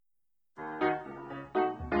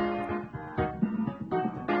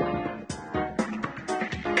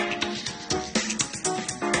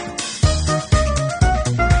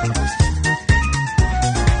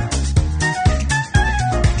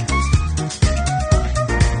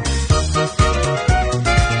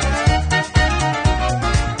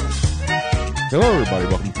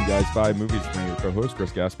Guys Five Movies from your co-host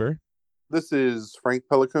Chris Gasper. This is Frank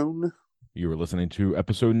Pellicone. You were listening to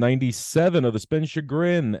episode 97 of the Spin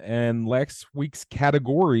Chagrin, and last week's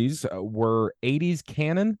categories were 80s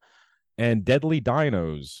canon and deadly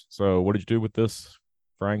dinos. So what did you do with this,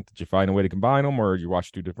 Frank? Did you find a way to combine them, or did you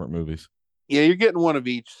watch two different movies? Yeah, you're getting one of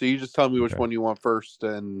each, so you just tell me which Okay. one you want first,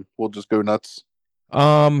 and we'll just go nuts.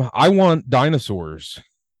 I want dinosaurs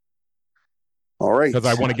All right. because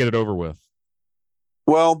I want to get it over with.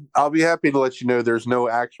 Well, I'll be happy to let you know there's no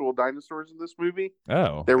actual dinosaurs in this movie.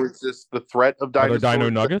 Oh, There was just the threat of are there dinosaurs. dino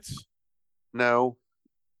nuggets? No.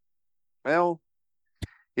 Well,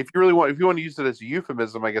 if you want to use it as a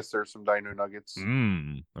euphemism, I guess there's some dino nuggets.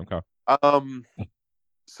 Okay.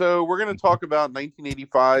 So we're going to talk about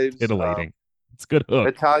 1985's Titillating. It's good hook.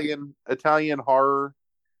 Italian horror,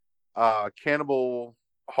 cannibal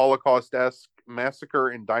Holocaust-esque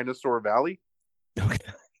Massacre in Dinosaur Valley. Okay.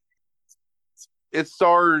 It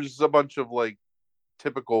stars a bunch of like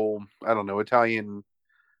typical, I don't know, Italian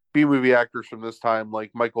B movie actors from this time,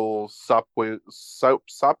 like Michael Sopque,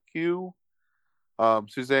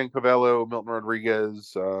 Suzanne Cavello, Milton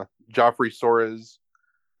Rodriguez, Joffrey Soares.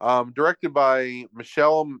 Directed by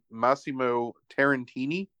Michelle Massimo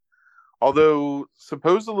Tarantini, although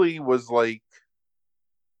supposedly was like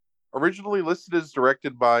originally listed as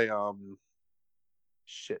directed by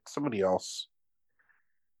somebody else.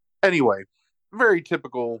 Anyway, very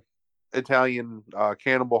typical Italian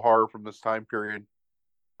cannibal horror from this time period.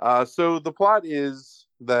 So the plot is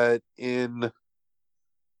that in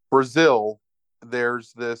Brazil,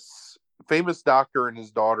 there's this famous doctor and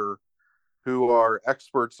his daughter who are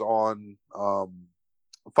experts on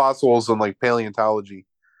fossils and like paleontology.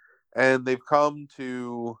 And they've come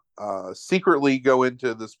to secretly go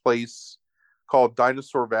into this place called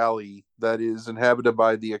Dinosaur Valley that is inhabited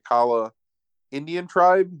by the Akala Indian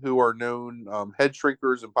tribe, who are known head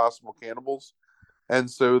shrinkers and possible cannibals. And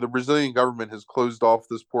so the Brazilian government has closed off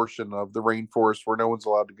this portion of the rainforest where no one's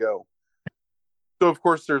allowed to go. So, of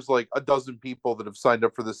course, there's like a dozen people that have signed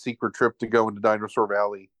up for this secret trip to go into Dinosaur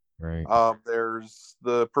Valley. Right. There's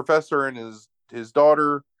the professor and his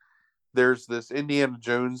daughter. There's this Indiana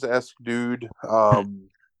Jones-esque dude. Does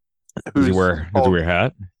he wear a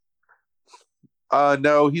hat?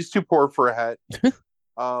 No, he's too poor for a hat.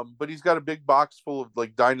 But he's got a big box full of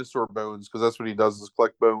like dinosaur bones because that's what he does is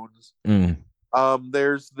collect bones.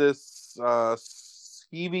 There's this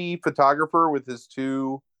skeevy photographer with his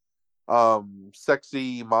two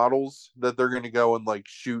sexy models that they're going to go and like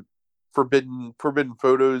shoot forbidden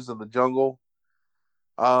photos in the jungle.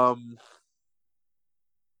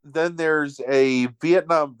 Then there's a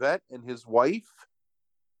Vietnam vet and his wife,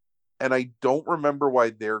 and I don't remember why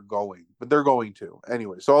they're going, but they're going to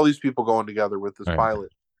anyway. So all these people going together with this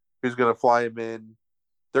pilot who's going to fly him in.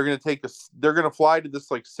 They're going to fly to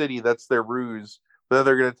this like city. That's their ruse. But then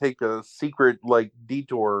they're going to take a secret like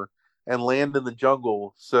detour and land in the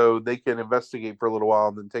jungle so they can investigate for a little while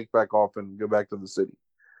and then take back off and go back to the city.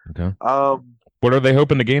 Okay. What are they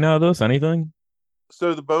hoping to gain out of this? Anything?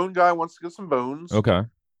 So the bone guy wants to get some bones. Okay.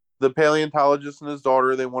 The paleontologist and his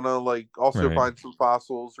daughter, they want to like also find some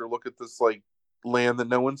fossils or look at this like land that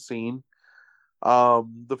no one's seen.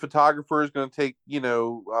 The photographer is going to take,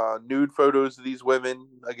 nude photos of these women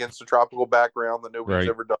against a tropical background that nobody's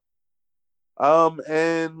ever done.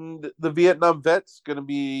 And the Vietnam vet's going to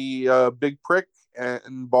be a big prick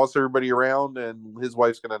and boss everybody around, and his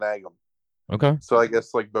wife's going to nag him. Okay. So I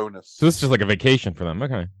guess like bonus. So this is just like a vacation for them.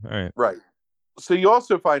 Okay. All right. Right. So you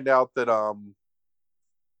also find out that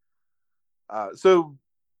so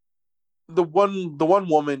the one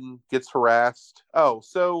woman gets harassed. Oh,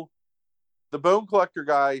 so the bone collector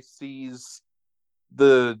guy sees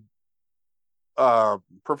the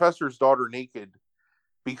professor's daughter naked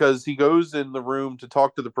because he goes in the room to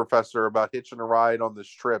talk to the professor about hitching a ride on this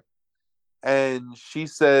trip. And she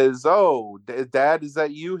says, "Oh, Dad, is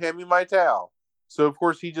that you? Hand me my towel." So, of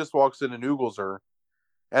course, he just walks in and oogles her.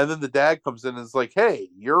 And then the dad comes in and is like, "Hey,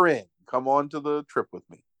 you're in. Come on to the trip with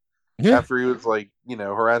me." Yeah. After he was like,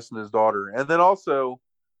 harassing his daughter. And then also,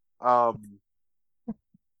 the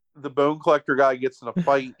bone collector guy gets in a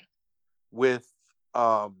fight with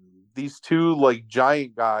these two like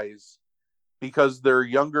giant guys because their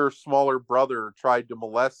younger, smaller brother tried to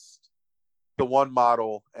molest the one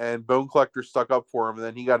model, and bone collector stuck up for him, and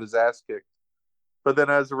then he got his ass kicked. But then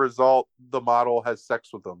as a result, the model has sex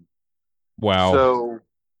with him. Wow. So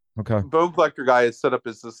okay, bone collector guy is set up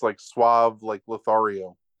as this like suave like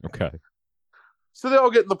Lothario. Okay. So they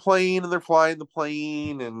all get in the plane and they're flying the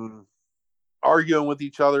plane and arguing with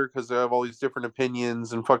each other because they have all these different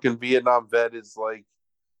opinions. And fucking Vietnam vet is like,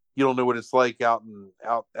 you don't know what it's like out in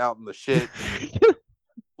the shit.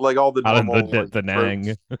 like all the Out in normal like the Nang.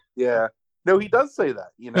 tropes. Yeah, no, he does say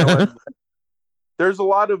that, and there's a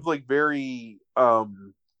lot of like very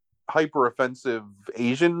hyper offensive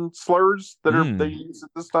Asian slurs that are they Mm. use at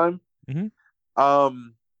this time. Hmm.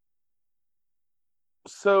 Um,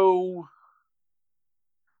 so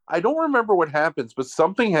I don't remember what happens, but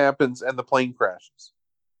something happens and the plane crashes.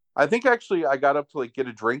 I think actually I got up to like get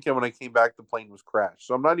a drink, and when I came back, the plane was crashed.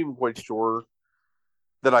 So I'm not even quite sure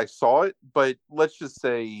that I saw it, but let's just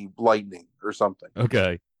say lightning or something.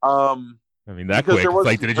 Okay. Um, I mean, that because there quick. was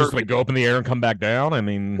Like, some did it just like turbulence. go up in the air and come back down? I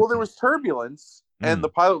mean, Well, there was turbulence, and the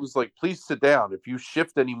mm. pilot was like, "Please sit down. If you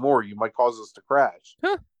shift anymore, you might cause us to crash."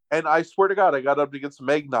 Huh. And I swear to God, I got up to get some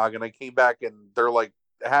eggnog, and I came back, and they're like,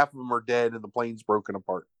 half of them are dead, and the plane's broken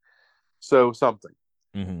apart. So something.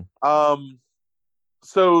 Hmm. Um,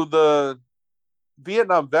 so the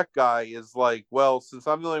Vietnam vet guy is like, well, since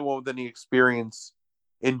I'm the only one with any experience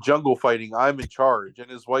in jungle fighting, I'm in charge. And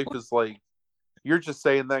his wife is like, you're just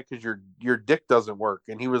saying that because your dick doesn't work.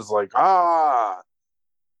 And he was like, I'm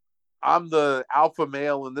the alpha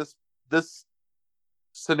male in this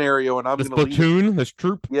scenario, and I'm This going to lead it. platoon, this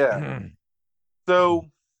troop, Yeah. So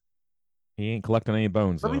he ain't collecting any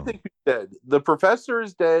bones let me though. think who's dead. The professor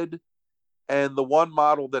is dead, and the one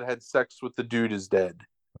model that had sex with the dude is dead.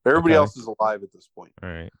 Everybody Okay. else is alive at this point. All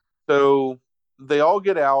right. So they all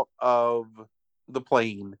get out of the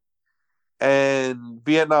plane, and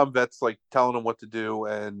Vietnam vet's like telling them what to do,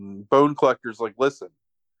 and Bone Collector's like, listen,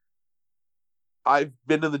 I've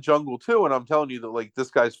been in the jungle too, and I'm telling you that like this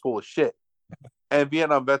guy's full of shit. And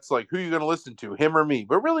Vietnam vet's like, who are you going to listen to, him or me?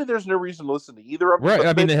 But really, there's no reason to listen to either of them. Right. But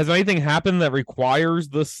I mean, has anything happened that requires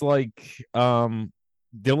this like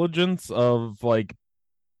diligence of like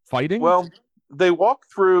fighting? well, they walk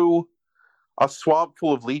through a swamp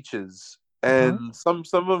full of leeches, Okay. and some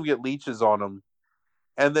of them get leeches on them.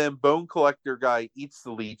 And then Bone Collector guy eats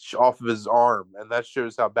the leech off of his arm, and that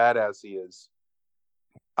shows how badass he is.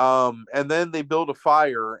 And then they build a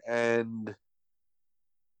fire, and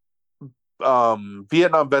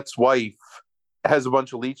Vietnam vet's wife has a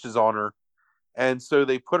bunch of leeches on her, and so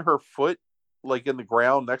they put her foot like in the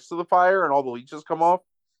ground next to the fire, and all the leeches come off,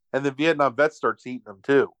 and then Vietnam vet starts eating them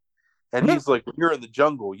too. And he's like, "When you're in the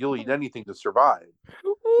jungle, you'll eat anything to survive."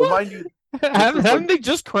 Well, What? mind you, this is like, Haven't they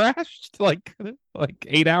just crashed like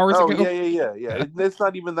 8 hours oh ago? yeah. It's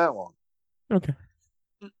not even that long, Okay.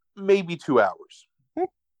 maybe 2 hours.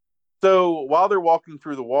 So while they're walking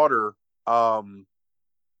through the water, Ugh.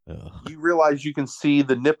 you realize you can see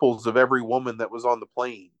the nipples of every woman that was on the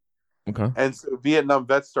plane. Okay. And so Vietnam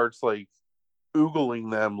vet starts like oogling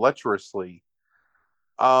them lecherously.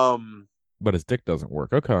 Um, But his dick doesn't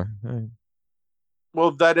work. Okay. well,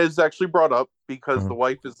 that is actually brought up because Uh-huh. the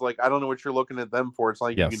wife is like, I don't know what you're looking at them for. It's not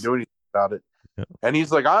like you can Yes. do anything about it. Yeah. And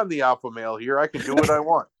he's like, I'm the alpha male here. I can do what I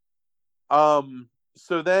want.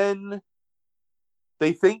 So then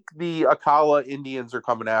they think the Akala Indians are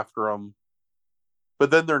coming after them, but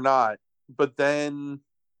then they're not. But then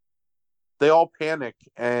they all panic,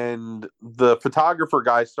 and the photographer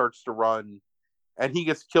guy starts to run, and he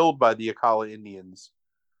gets killed by the Akala Indians.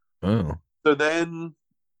 Oh. So then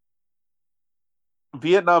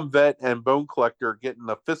Vietnam vet and Bone Collector get in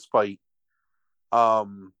a fist fight,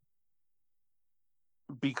 um,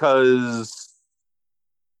 because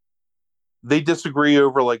they disagree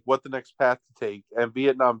over like what the next path to take, and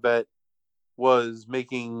Vietnam vet was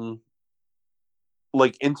making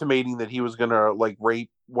like intimating that he was gonna like rape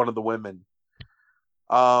one of the women.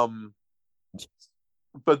 Um,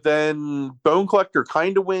 but then Bone Collector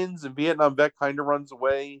kind of wins, and Vietnam vet kind of runs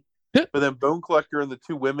away. But then Bone Collector and the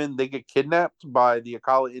two women, they get kidnapped by the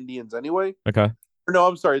Akala Indians anyway. Okay. Or no,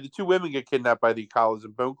 I'm sorry, the two women get kidnapped by the Akalas,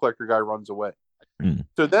 and Bone Collector guy runs away. Mm.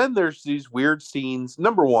 So then there's these weird scenes.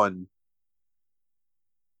 Number one,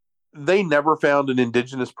 they never found an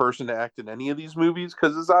indigenous person to act in any of these movies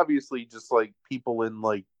because it's obviously just like people in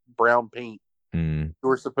like brown paint Mm. who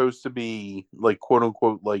are supposed to be like quote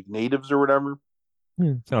unquote like natives or whatever.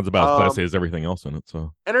 Yeah. Sounds about as classy as everything else in it.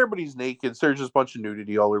 So And everybody's naked. So there's just a bunch of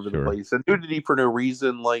nudity all over the sure. place, and nudity for no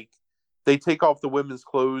reason. Like they take off the women's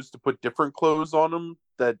clothes to put different clothes on them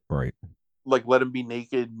that Right. like let them be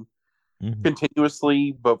naked Mm-hmm.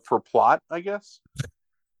 continuously, but for plot, I guess.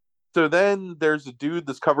 So then there's a dude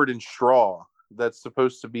that's covered in straw that's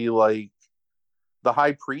supposed to be like the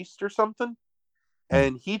high priest or something.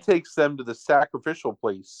 And he takes them to the sacrificial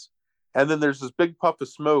place. And then there's this big puff of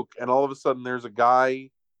smoke, and all of a sudden there's a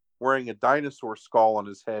guy wearing a dinosaur skull on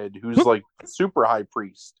his head who's like super high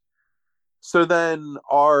priest. So then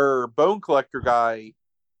our Bone Collector guy,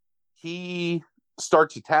 he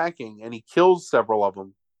starts attacking and he kills several of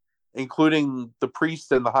them. including the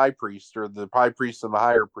priest and the high priest, or the high priest and the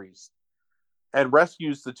higher priest, and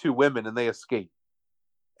rescues the two women, and they escape.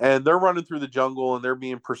 And they're running through the jungle, and they're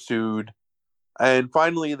being pursued. And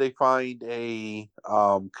finally, they find a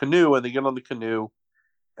canoe, and they get on the canoe,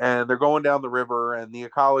 and they're going down the river, and the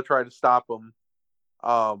Akala try to stop them.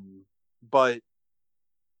 But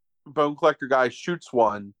Bone Collector guy shoots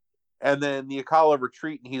one, and then the Akala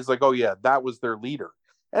retreat, and he's like, "Oh yeah, that was their leader."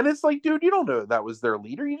 And it's like, dude, you don't know that was their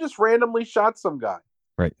leader. You just randomly shot some guy.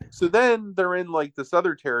 Right. So then they're in like this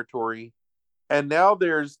other territory, and now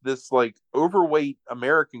there's this like overweight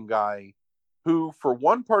American guy who, for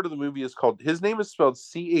one part of the movie, is called, his name is spelled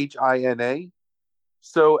China.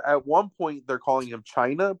 So at one point they're calling him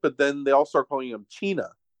China, but then they all start calling him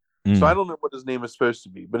China. So I don't know what his name is supposed to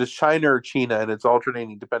be, but it's China or China, and it's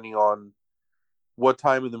alternating depending on what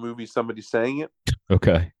time in the movie somebody's saying it.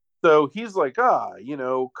 Okay. So he's like,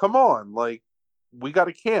 come on, like, we got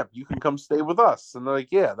a camp. You can come stay with us. And they're like,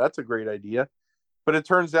 yeah, that's a great idea. But it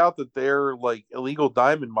turns out that they're like illegal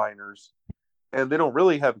diamond miners, and they don't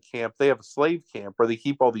really have a camp. They have a slave camp where they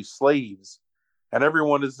keep all these slaves, and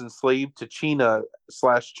everyone is enslaved to China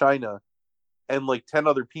and like 10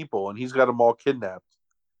 other people, and he's got them all kidnapped.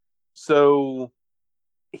 So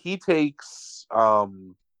he takes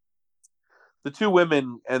the two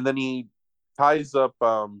women, and then he ties up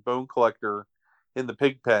Bone Collector in the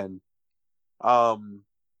pig pen.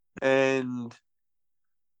 And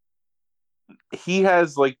he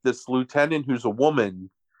has like this lieutenant who's a woman,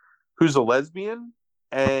 who's a lesbian,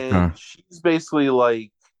 and she's basically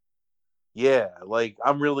like, yeah, like,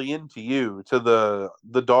 I'm really into you, to the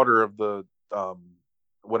daughter of the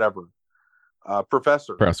whatever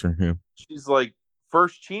professor. Yeah. She's like,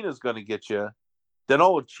 first China's gonna get you, then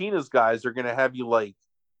all of China's guys are gonna have you like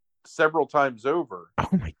several times over. Oh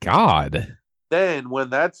my god. Then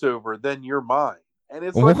when that's over, then you're mine. And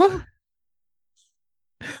it's What? like,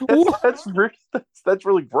 that's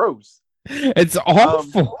really gross. It's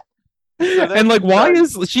awful. So and like, why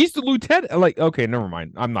is she's the lieutenant? Like, okay, never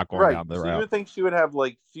mind. I'm not going right? Down the So route. you would think she would have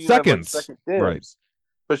like seconds, second dibs, right?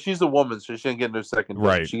 But she's a woman, so she didn't get no second dibs.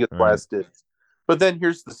 Right. She gets last dibs. But then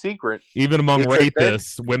here's the secret: even among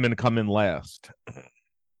rapists, women come in last.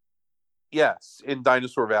 Yes, in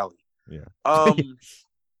Dinosaur Valley. Yeah.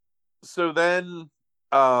 So then,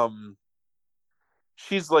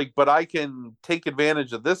 she's like, but I can take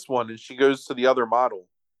advantage of this one, and she goes to the other model,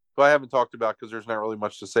 who I haven't talked about because there's not really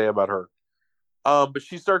much to say about her. But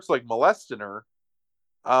she starts like molesting her,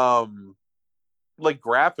 like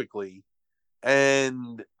graphically,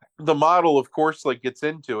 and the model, of course, like gets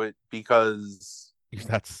into it because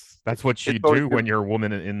that's what you do when you're a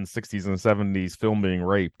woman in 60s and 70s film being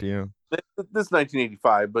raped. Yeah. This is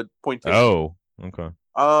 1985, but point taken. Oh, okay.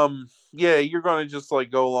 Yeah, you're gonna just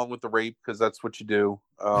like go along with the rape because that's what you do.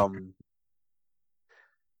 And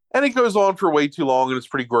it goes on for way too long, and it's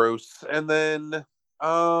pretty gross. And then,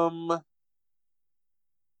 man,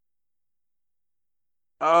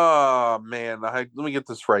 let me get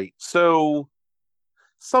this right. So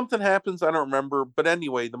something happens, I don't remember, but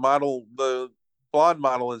anyway, the blonde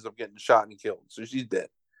model, ends up getting shot and killed, so she's dead.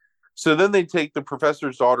 So then they take the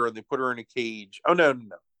professor's daughter and they put her in a cage. Oh no.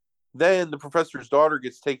 Then the professor's daughter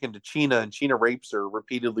gets taken to China, and China rapes her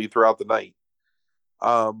repeatedly throughout the night.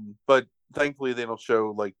 But thankfully they don't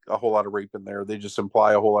show like a whole lot of rape in there. They just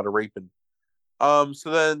imply a whole lot of raping. So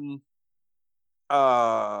then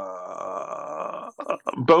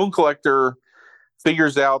Bone Collector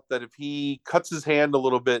figures out that if he cuts his hand a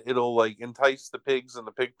little bit, it'll like entice the pigs in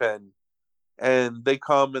the pig pen, and they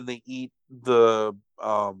come and they eat the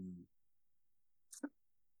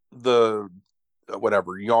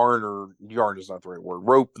whatever yarn is not the right word,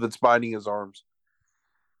 rope that's binding his arms.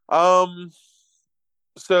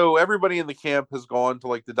 So everybody in the camp has gone to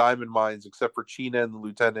like the diamond mines except for China and the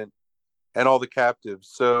lieutenant and all the captives.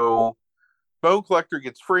 So Bone Collector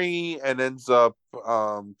gets free and ends up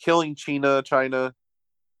killing China.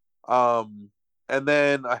 And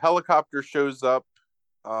then a helicopter shows up.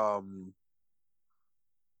 Or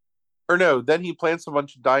no, then he plants a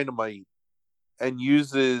bunch of dynamite and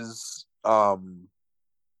uses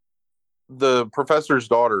the professor's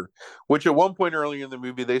daughter, which at one point earlier in the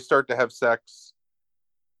movie, they start to have sex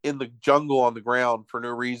in the jungle on the ground for no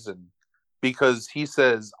reason, because he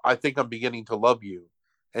says, I think I'm beginning to love you.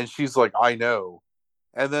 And she's like, I know.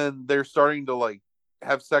 And then they're starting to like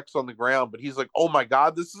have sex on the ground, but he's like, oh my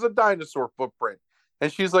God, this is a dinosaur footprint.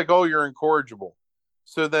 And she's like, oh, you're incorrigible.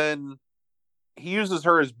 So then he uses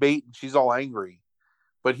her as bait, and she's all angry,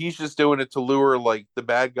 but he's just doing it to lure like the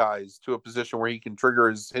bad guys to a position where he can trigger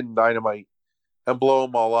his hidden dynamite and blow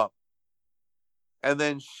them all up. And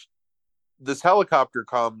then this helicopter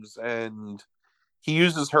comes and he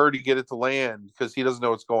uses her to get it to land because he doesn't know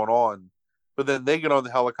what's going on. But then they get on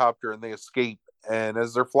the helicopter and they escape. And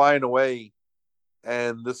as they're flying away,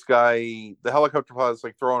 and this guy, the helicopter pilot's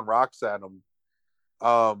like throwing rocks at him.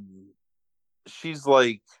 She's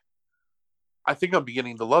like, I think I'm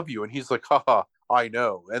beginning to love you. And he's like, haha, I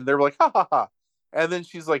know. And they're like, ha ha ha. And then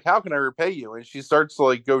she's like, how can I repay you? And she starts to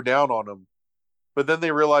like go down on him. But then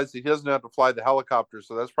they realize that he doesn't have to fly the helicopter,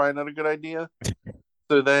 so that's probably not a good idea.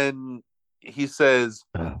 So then he says,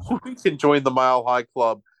 we can join the Mile High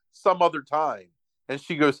Club some other time. And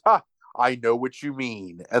she goes, ha, I know what you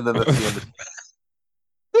mean. And then that's the end of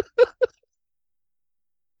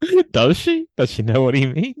Does she? Does she know what he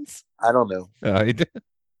means? I don't know. I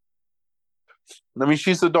I mean,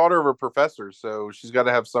 she's the daughter of a professor, so she's got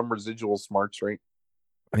to have some residual smarts, right?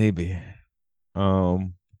 Maybe.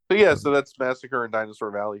 Um. So yeah, so that's Massacre in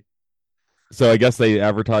Dinosaur Valley. So I guess they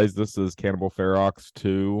advertised this as Cannibal Ferox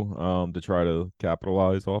 2, to try to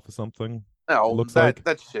capitalize off of something. No, Looks that like.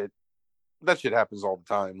 that shit happens all the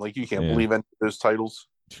time. Like you can't Yeah. believe any of those titles.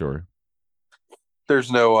 Sure.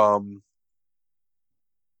 There's no I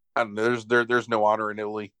don't know. There's no honor in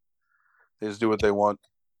Italy. They just do what they want.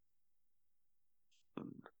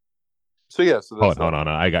 So yeah, so that's Hold on.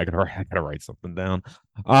 I gotta write something down.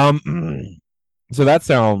 So that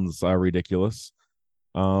sounds ridiculous.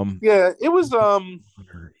 Yeah, it was.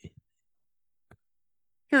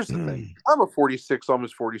 Here's the thing. I'm a 46,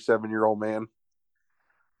 almost 47-year-old man.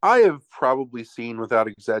 I have probably seen, without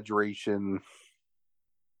exaggeration,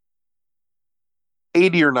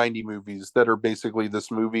 80 or 90 movies that are basically this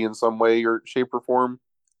movie in some way or shape or form.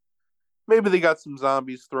 Maybe they got some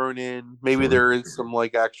zombies thrown in. Maybe Sure. there is some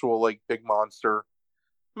like actual like big monster.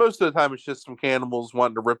 Most of the time, it's just some cannibals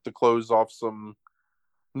wanting to rip the clothes off some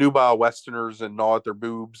nubile Westerners and gnaw at their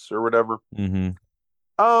boobs or whatever. Mm-hmm.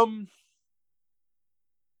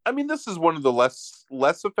 I mean, this is one of the less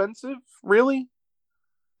offensive, really.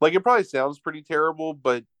 Like, it probably sounds pretty terrible,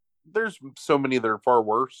 but there's so many that are far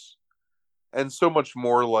worse, and so much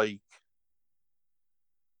more like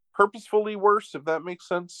purposefully worse, if that makes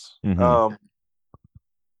sense. Mm-hmm.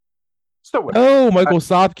 So whatever. Oh, Michael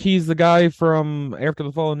Sopke's the guy from After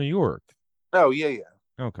the Fall of New York. Oh yeah.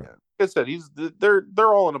 Okay. Yeah. Like I said,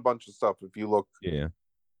 they're all in a bunch of stuff. If you look, Yeah.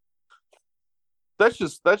 that's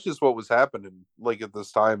just what was happening. Like at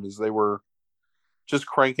this time, is they were just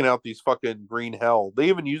cranking out these fucking green hell. They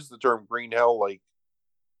even used the term green hell like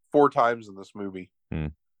 4 times in this movie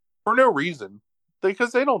for no reason,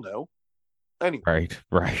 because they don't know. Anyway,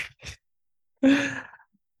 Right.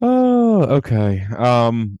 Oh, okay.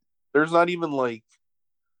 there's not even like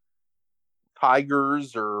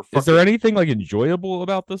tigers or Is there fucking. anything like enjoyable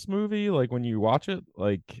about this movie, like when you watch it,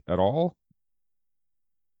 like at all?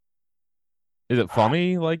 Is it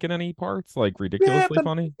funny, like in any parts, like Yeah, ridiculously but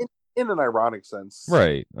funny? in an ironic sense,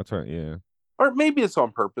 Right. That's right. Yeah. or maybe it's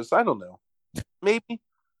on purpose. I don't know. Maybe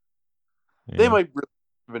they Yeah. might really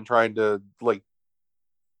have been trying to like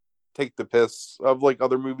take the piss of like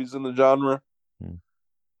other movies in the genre.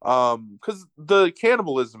 Because the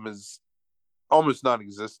cannibalism is almost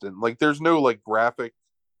non-existent. Like, there's no like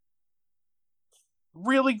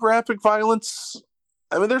really graphic violence.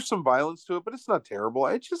 I mean, there's some violence to it, but it's not terrible.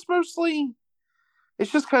 It's just mostly,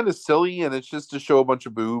 it's just kind of silly, and it's just to show a bunch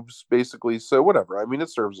of boobs, basically. So whatever. I mean, it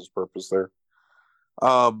serves its purpose there.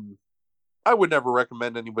 I would never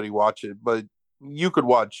recommend anybody watch it, but you could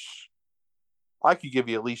watch. I could give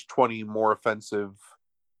you at least 20 more offensive,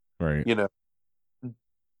 Right. you know,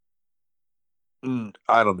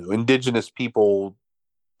 I don't know, indigenous people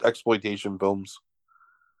exploitation films.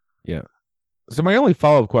 Yeah. So my only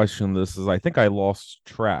follow-up question to this is I think I lost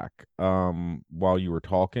track while you were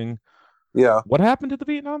talking. Yeah. What happened to the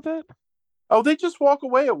Vietnam vet? Oh, they just walk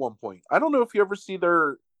away at one point. I don't know if you ever see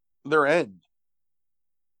their end.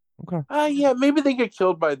 Okay. Yeah, maybe they get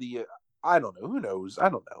killed by the. I don't know. Who knows? I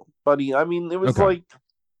don't know, buddy. I mean, it was Okay. like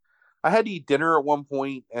I had to eat dinner at one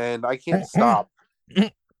point, and I can't stop.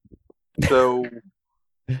 So.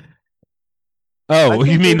 Oh,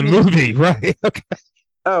 you mean the maybe, movie, right? Okay.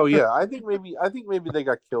 Oh yeah, I think maybe they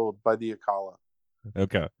got killed by the Akala.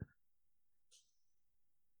 Okay.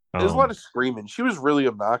 There's a lot of screaming. She was really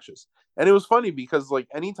obnoxious, and it was funny because like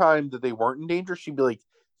anytime that they weren't in danger, she'd be like,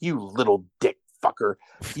 "You little dick fucker,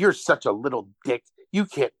 you're such a little dick. You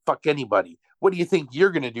can't fuck anybody. What do you think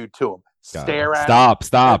you're gonna do to him? Stare at him?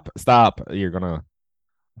 Stop. You're gonna.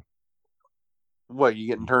 What? You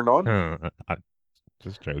getting turned on? I'm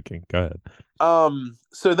just joking. Go ahead.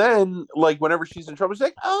 So then, like, whenever she's in trouble, she's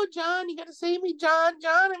like, "Oh, John, you gotta save me, John.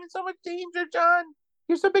 John, I'm in so much danger, John.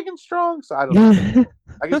 You're so big and strong." So I don't know.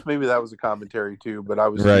 I guess maybe that was a commentary too, but I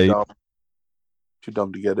was too dumb. too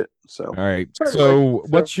dumb to get it. So, All right. anyway, So so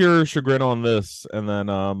what's your chagrin on this? And then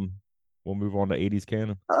we'll move on to 80s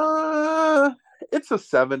canon. uh, it's a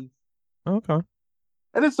 7. Okay.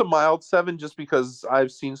 And it's a mild 7 just because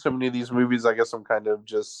I've seen so many of these movies. I guess I'm kind of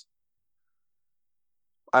just,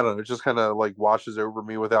 I don't know, it just kind of like washes over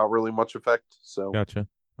me without really much effect. So Gotcha.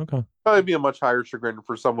 Okay. probably be a much higher chagrin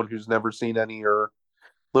for someone who's never seen any or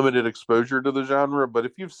limited exposure to the genre. But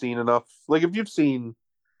if you've seen enough, like if you've seen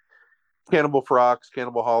Cannibal Frogs,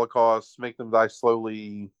 Cannibal Holocaust, Make Them Die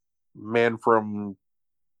Slowly, Man from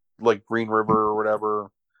like Green River or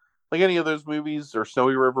whatever, like any of those movies, or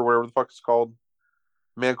Snowy River, whatever the fuck it's called,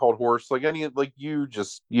 Man Called Horse, like any, like you'd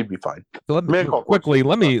be fine. So let me Man Called Horse, quickly you'd be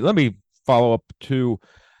fine. let me follow up to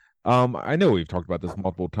I know we've talked about this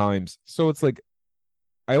multiple times. So it's like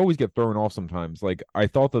I always get thrown off sometimes. Like I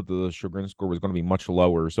thought that the chagrin score was going to be much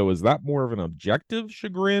lower. So is that more of an objective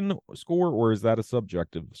chagrin score, or is that a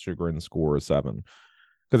subjective chagrin score of 7?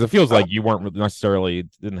 Because it feels Uh, like you weren't necessarily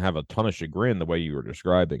didn't have a ton of chagrin the way you were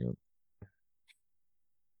describing it.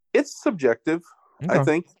 it's subjective, I Okay.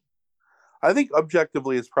 think. I think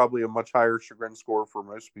objectively it's probably a much higher chagrin score for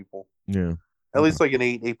most people. Yeah. At Okay. least like an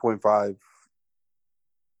 8, 8.5.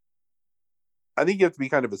 I think you have to be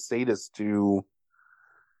kind of a sadist to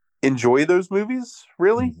enjoy those movies,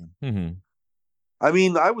 really. Mm-hmm. I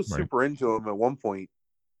mean, I was Right. super into them at one point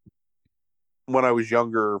when I was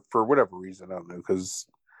younger for whatever reason. I don't know, because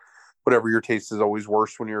whatever, your taste is always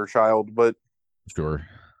worse when you're a child. But Sure.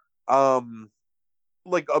 um,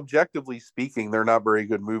 like objectively speaking, they're not very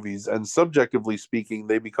good movies, and subjectively speaking,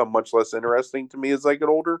 they become much less interesting to me as I get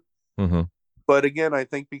older. Mm-hmm. But again, I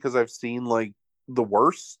think because I've seen like the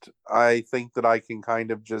worst, I think that I can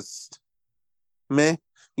kind of just meh,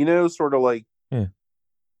 sort of like Yeah.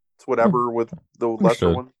 it's Oh, whatever with the lesser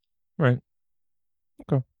understood. one. Right.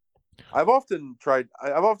 Okay. I've often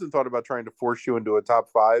thought about trying to force you into a top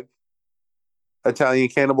 5 Italian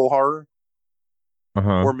cannibal horror,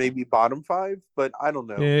 Uh-huh. or maybe bottom 5, but I don't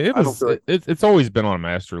Yeah, know. it I don't was feel like. it's always been on a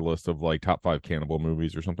master list of like top 5 cannibal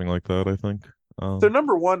movies or something like that, I think. So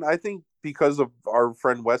number one, I think because of our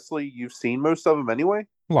friend Wesley, you've seen most of them anyway.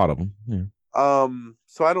 A lot of them. Yeah.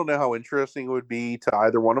 So I don't know how interesting it would be to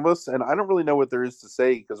either one of us, and I don't really know what there is to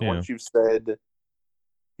say because Yeah. once you've said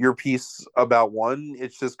your piece about one,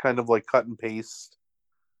 it's just kind of like cut and paste,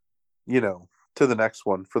 you know, to the next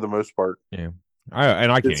one for the most part. Yeah. I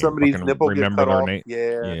Did can't even somebody's fucking nipple get remember cut their off? name.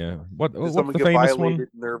 Yeah. Yeah. Did What's someone the get famous one? violated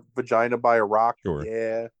in their vagina by a rock? Sure.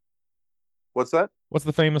 Yeah. What's that? What's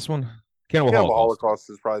the famous one? Cannibal Cannibal Holocaust. Holocaust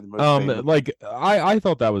is probably the most famous. Like I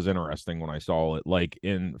thought that was interesting when I saw it. Like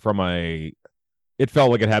in from a it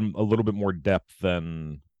felt like it had a little bit more depth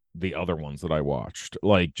than the other ones that I watched.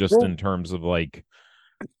 Like just Well, in terms of like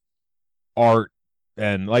art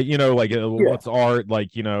and like like yeah. what's art,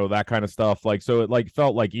 like that kind of stuff. Like so it like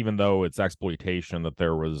felt like even though it's exploitation that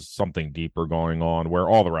there was something deeper going on, where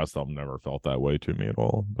all the rest of them never felt that way to me at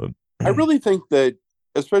all. But I really think that,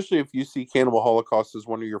 especially if you see Cannibal Holocaust as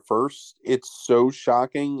one of your first, it's so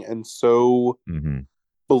shocking and so hmm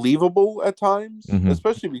believable at times, hmm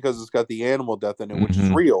especially because it's got the animal death in it, which is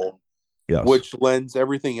hmm real, yes, which lends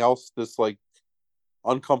everything else this like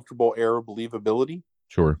uncomfortable air of believability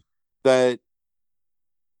sure, that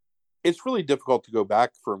it's really difficult to go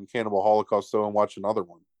back from Cannibal Holocaust though and watch another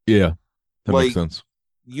one. yeah, that makes Like sense.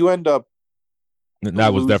 you end up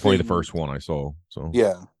That was definitely the losing, first one I saw. So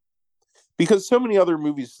yeah, because so many other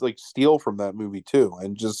movies like steal from that movie too,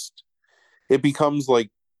 and just it becomes like,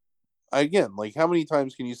 again, like how many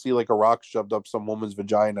times can you see like a rock shoved up some woman's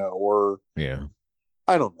vagina, or yeah,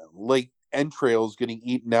 I don't know, like entrails getting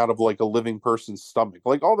eaten out of like a living person's stomach,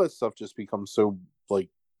 like all that stuff just becomes so like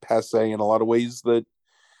passe in a lot of ways that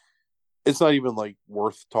it's not even like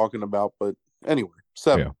worth talking about. But anyway,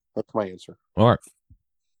 yeah. 7, that's my answer. All right,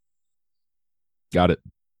 got it.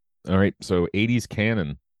 All right, so 80s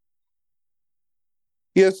canon.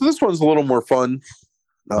 Yeah, so this one's a little more fun.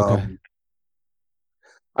 Okay, um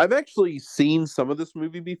I've actually seen some of this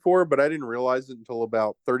movie before, but I didn't realize it until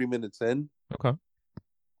about 30 minutes in. okay.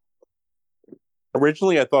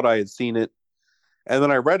 Originally I thought I had seen it, and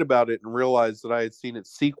then I read about it and realized that I had seen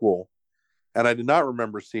its sequel, and I did not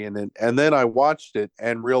remember seeing it. And then I watched it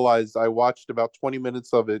and realized I watched about 20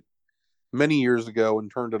 minutes of it many years ago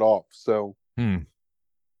and turned it off. So Hmm.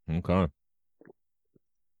 Okay.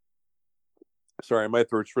 sorry, my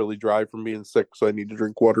throat's really dry from being sick, so I need to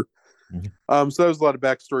drink water. So that was a lot of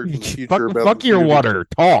backstory from the future about Fuck this your movie. water.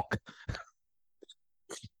 Talk.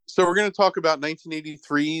 So we're going to talk about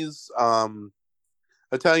 1983's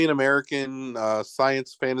Italian American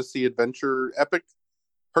science fantasy adventure epic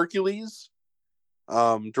Hercules,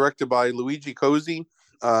 directed by Luigi Cosi.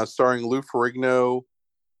 starring Lou Ferrigno,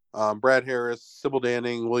 Brad Harris, Sybil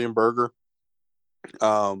Danning, William Berger.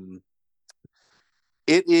 Um,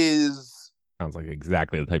 it is. Sounds like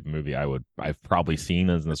exactly the type of movie I've probably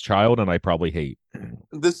seen as a child, and I probably hate.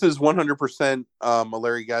 This is 100% a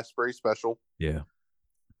Larry Gasparri special. Yeah.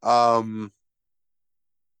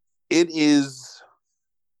 It is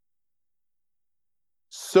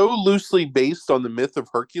so loosely based on the myth of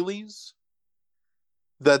Hercules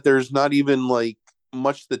that there's not even like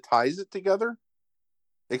much that ties it together,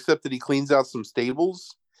 except that he cleans out some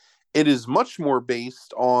stables. It is much more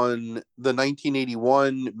based on the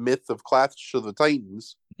 1981 myth of Clash of the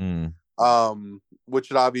Titans,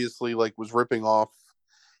 which it obviously like was ripping off.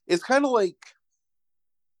 It's kind of like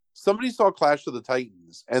somebody saw Clash of the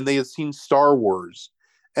Titans and they had seen Star Wars,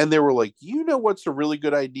 and they were like, you know what's a really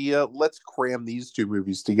good idea? Let's cram these two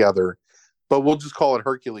movies together, but we'll just call it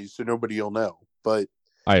Hercules so nobody will know. But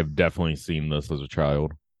I have definitely seen this as a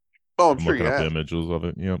child. I'm sure looking you up the have. images of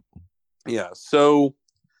it. Yep. Yeah. So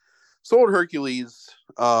old Hercules.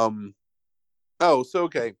 Okay.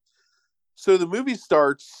 So the movie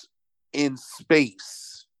starts in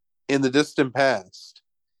space in the distant past,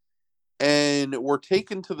 and we're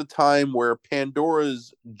taken to the time where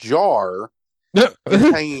Pandora's jar is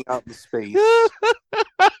hanging out in space.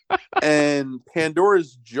 And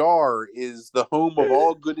Pandora's jar is the home of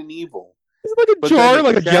all good and evil. It's like a jar,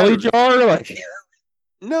 like a jelly jar, like.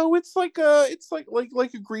 No, it's like a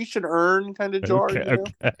Grecian urn kind of jar. Okay, you know?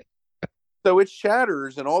 Okay. So it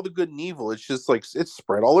shatters, and all the good and evil, it's just like it's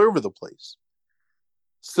spread all over the place.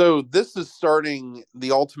 So this is starting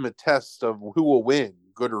the ultimate test of who will win,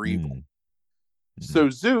 good or evil. Mm-hmm. So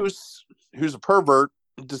Zeus, who's a pervert,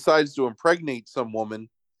 decides to impregnate some woman.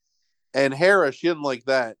 And Hera, she didn't like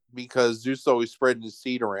that because Zeus always spreading his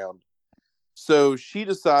seed around. So she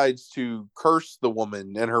decides to curse the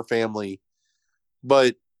woman and her family.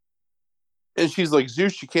 And she's like,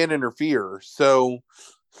 Zeus, you can't interfere. So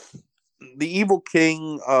the evil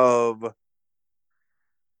king of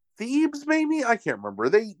Thebes, maybe? I can't remember.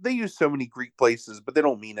 They use so many Greek places, but they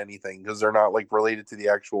don't mean anything because they're not like related to the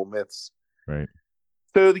actual myths. Right.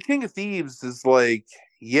 So the king of Thebes is like,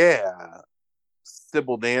 yeah,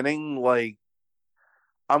 Sybil Danning, like,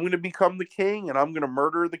 I'm going to become the king and I'm going to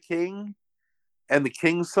murder the king. And the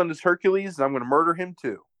king's son is Hercules, and I'm going to murder him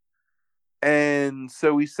too. And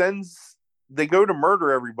so they go to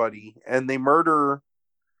murder everybody, and they murder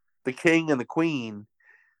the king and the queen.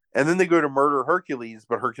 And then they go to murder Hercules,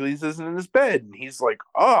 but Hercules isn't in his bed. And he's like,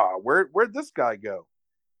 where'd this guy go?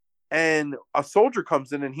 And a soldier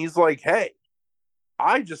comes in and he's like, hey,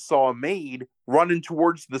 I just saw a maid running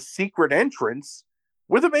towards the secret entrance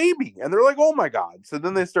with a baby. And they're like, oh my God. So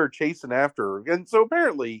then they start chasing after her. And so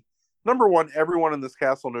apparently, number one, everyone in this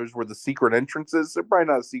castle knows where the secret entrance is. They're probably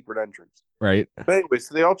not a secret entrance. Right. But anyway,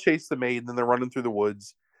 so they all chase the maid, and then they're running through the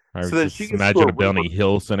woods. I so then she gets imagine a Benny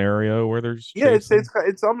Hill scenario where there's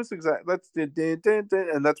it's almost exact. That's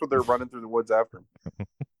and that's what they're running through the woods after him.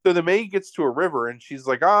 So the maid gets to a river, and she's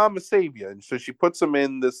like, I'm a savior. And so she puts him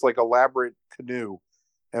in this like elaborate canoe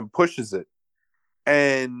and pushes it.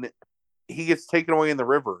 And he gets taken away in the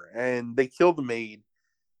river, and they kill the maid.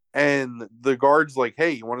 And the guard's like,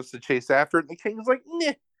 hey, you want us to chase after it? And the king's like,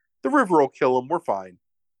 nah, the river will kill him. We're fine.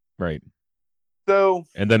 Right. So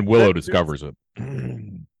and then Willow discovers it.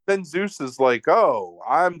 Then Zeus is like, oh,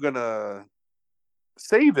 I'm going to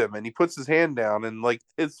save him. And he puts his hand down. And like,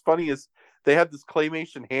 it's funny is they have this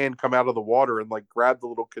claymation hand come out of the water and like grab the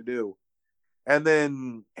little canoe. And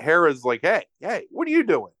then Hera's like, hey, what are you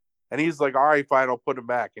doing? And he's like, all right, fine, I'll put him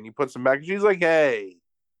back. And he puts him back. And she's like, hey,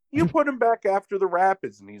 you put him back after the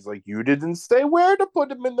rapids. And he's like, you didn't say where to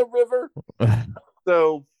put him in the river.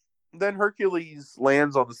 So then Hercules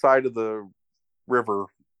lands on the side of the river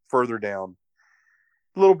further down.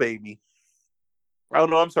 Little baby. Oh,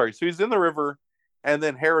 no, I'm sorry. So he's in the river. And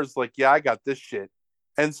then Hera's like, yeah, I got this shit.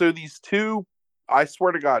 And so these two, I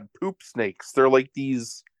swear to God, poop snakes. They're like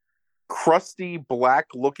these crusty, black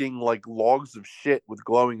looking like logs of shit with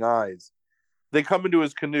glowing eyes. They come into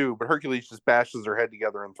his canoe, but Hercules just bashes their head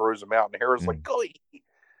together and throws them out. And Hera's like, go.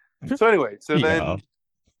 So anyway, so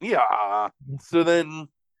then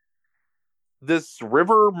this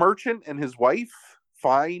river merchant and his wife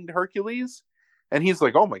find Hercules, and he's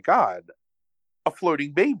like, oh my God, a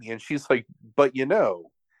floating baby. And she's like, but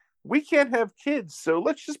we can't have kids, so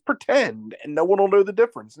let's just pretend and no one will know the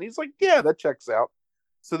difference. And he's like, yeah, that checks out.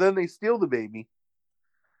 So then they steal the baby.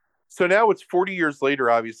 So now it's 40 years later,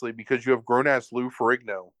 obviously, because you have grown-ass Lou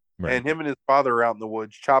Ferrigno. Right. And him and his father are out in the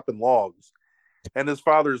woods chopping logs. And his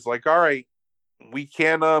father's like, all right, we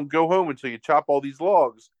can't go home until you chop all these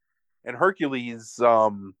logs. And Hercules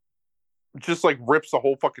just like rips a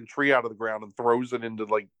whole fucking tree out of the ground and throws it into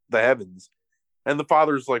like the heavens. And the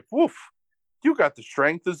father's like, "Woof, you got the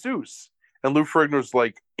strength of Zeus." And Lou Ferrigno's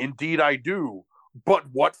like, "Indeed I do, but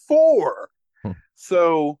what for?" Hmm.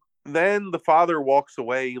 So then the father walks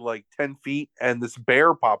away like 10 feet, and this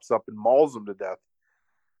bear pops up and mauls him to death.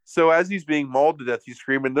 So as he's being mauled to death, he's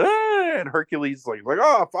screaming, "Ah!" And Hercules like,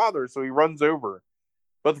 "Oh, father!" So he runs over,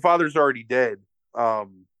 but the father's already dead.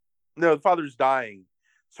 No, the father's dying.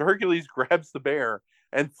 So Hercules grabs the bear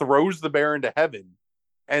and throws the bear into heaven.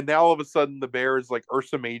 And now all of a sudden the bear is like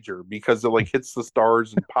Ursa Major because it like hits the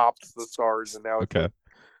stars and pops the stars, and now it's Okay. like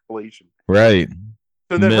relation. Right.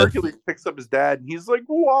 So then Myth. Hercules picks up his dad and he's like,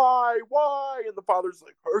 "Why? Why?" And the father's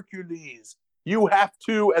like, "Hercules, you have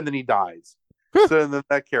to," and then he dies. So then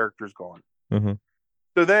that character's gone. Uh-huh.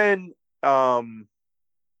 So then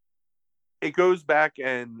it goes back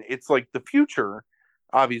and it's like the future,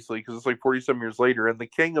 obviously, because it's like 40 some years later, and the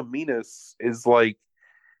king of Minos is like,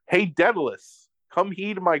 "Hey, Daedalus, come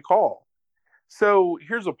heed my call." So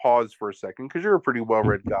here's a pause for a second, because you're a pretty well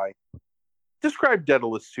read guy. Describe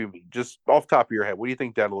Daedalus to me, just off the top of your head. What do you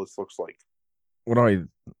think Daedalus looks like? What do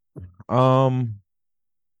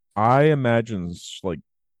I imagine like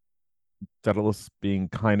Daedalus being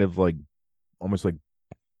kind of like almost like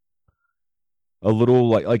a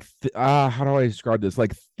little how do I describe this?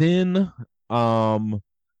 Like thin, um,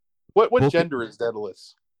 What book gender is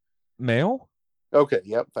Daedalus? male, Okay,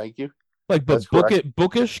 yep, thank you. like That's but correct.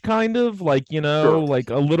 bookish kind of like Sure. like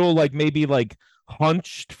a little like maybe like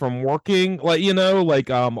hunched from working, like like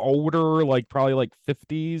older, like probably like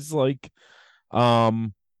 50s,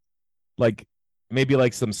 um like maybe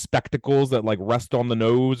like some spectacles that like rest on the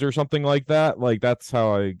nose or something like that. Like that's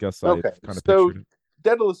how I guess I Okay, kind of so pictured it.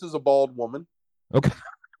 Daedalus is a bald woman, Okay.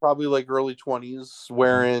 probably like early 20s,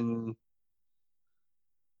 wearing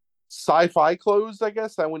sci-fi clothes, I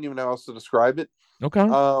guess. I wouldn't even know how else to describe it. Okay.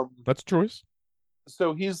 Um, That's a choice.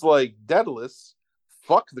 so he's like, "Daedalus,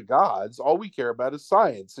 fuck the gods. All we care about is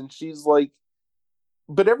science." And she's like,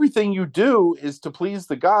 "But everything you do is to please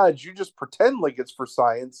the gods. You just pretend like it's for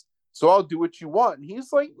science. So I'll do what you want." And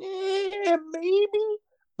he's like, maybe,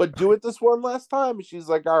 but do it this one last time." And she's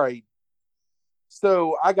like, "All right."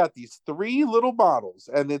 So I got these three little models,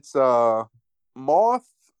 and it's a moth,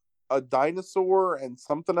 a dinosaur, and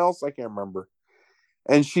something else I can't remember.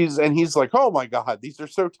 And he's like, "Oh my god, these are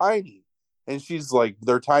so tiny." And she's like,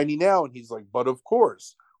 "They're tiny now." And he's like, "But of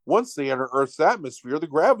course, once they enter Earth's atmosphere, the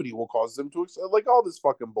gravity will cause them to like all this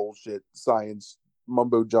fucking bullshit science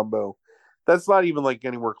mumbo jumbo. That's not even like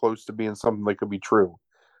anywhere close to being something that could be true.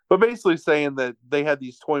 But basically saying that they had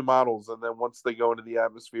these toy models, and then once they go into the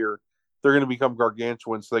atmosphere, they're going to become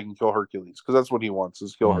gargantuan so they can kill Hercules, because that's what he wants,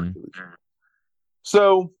 is kill Mm. Hercules.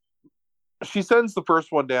 So she sends the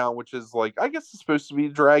first one down, which is like, I guess it's supposed to be a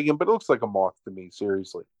dragon, but it looks like a moth to me,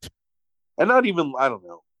 seriously. And not even, I don't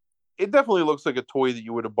know. It definitely looks like a toy that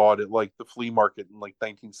you would have bought at like the flea market in like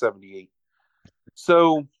 1978.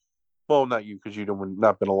 So, well, not you, because you'd have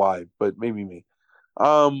not been alive, but maybe me.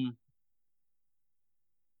 Um,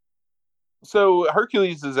 so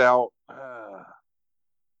Hercules is out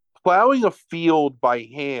plowing a field by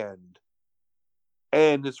hand,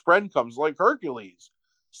 and his friend comes like, "Hercules,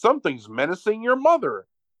 something's menacing your mother."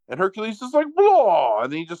 And Hercules is like, "Blah,"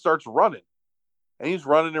 and then he just starts running. And he's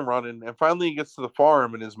running and running, and finally he gets to the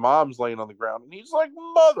farm, and his mom's laying on the ground, and he's like,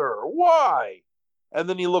 "Mother, why?" And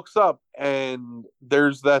then he looks up, and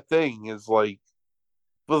there's that thing is like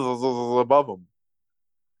above him.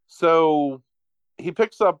 So he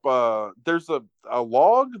picks up there's a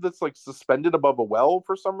log that's like suspended above a well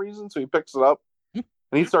for some reason. So he picks it up and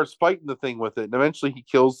he starts fighting the thing with it, and eventually he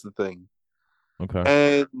kills the thing. Okay.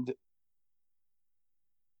 And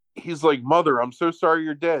he's like, "Mother, I'm so sorry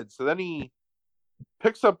you're dead." So then he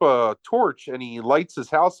picks up a torch and he lights his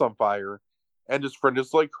house on fire. And his friend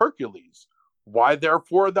is like, "Hercules, why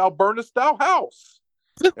therefore thou burnest thou house?"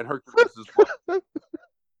 And Hercules is like,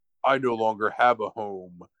 "I no longer have a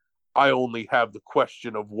home. I only have the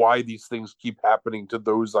question of why these things keep happening to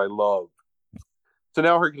those I love." So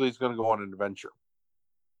now Hercules is going to go on an adventure.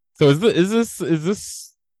 So is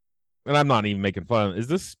this and I'm not even making fun. Is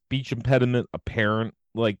this speech impediment apparent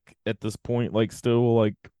like at this point, like still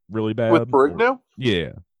like really With bad? Or Ferrigno,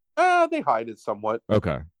 yeah. they hide it somewhat.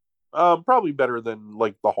 Okay. Probably better than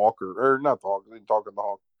like the Hawker, or not the Hawk, I didn't talk the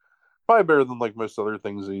Hawk. Probably better than like most other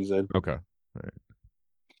things that he's in. Okay. All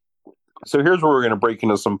right. So here's where we're going to break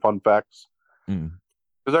into some fun facts, Mm.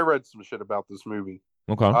 because I read some shit about this movie.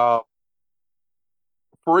 Okay. Uh,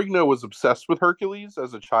 Ferrigno was obsessed with Hercules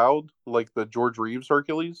as a child, like the George Reeves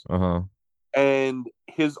Hercules. Uh-huh. And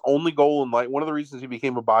his only goal in life, one of the reasons he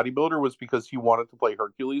became a bodybuilder, was because he wanted to play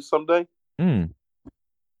Hercules someday. Mm.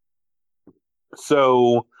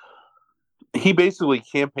 So he basically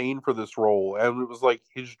campaigned for this role, and it was like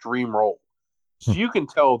his dream role. So you can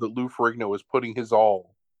tell that Lou Ferrigno was putting his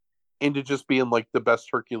all into just being like the best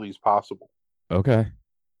Hercules possible. Okay.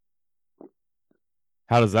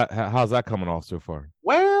 How's that coming off so far?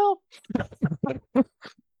 Well,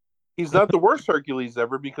 he's not the worst Hercules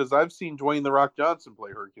ever because I've seen Dwayne the Rock Johnson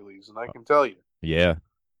play Hercules, and I can tell you, Yeah. far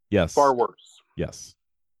Yes. worse. Yes.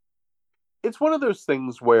 It's one of those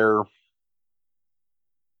things where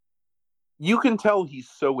you can tell he's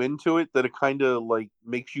so into it that it kind of like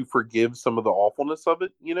makes you forgive some of the awfulness of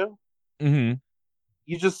it, you know? Hmm.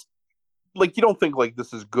 You just like you don't think like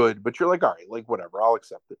this is good, but you're like, all right, like whatever, I'll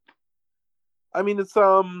accept it. I mean, it's I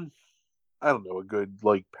don't know, a good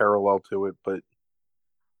like parallel to it, but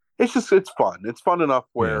it's fun. It's fun enough Yeah.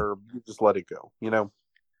 where you just let it go, you know?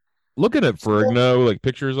 Looking at So, Ferrigno, like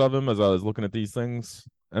pictures of him as I was looking at these things,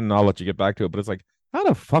 and I'll let you get back to it, but it's like, how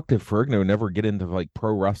the fuck did Ferrigno never get into like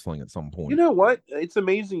pro wrestling at some you point? know what? It's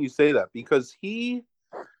amazing you say that because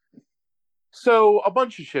so a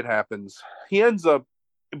bunch of shit happens. He ends up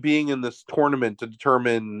being in this tournament to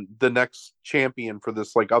determine the next champion for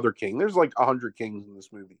this like other king. There's like 100 kings in this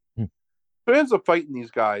movie. Hmm. So he ends up fighting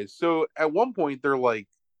these guys. So at one point they're like,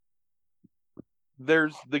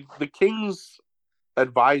 there's the king's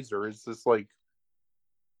advisor is this like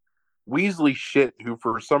Weasley shit who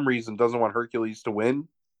for some reason doesn't want Hercules to win.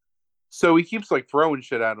 So he keeps like throwing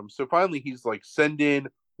shit at him. So finally he's like, send in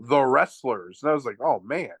the wrestlers. And I was like, oh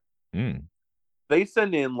man. Mm. They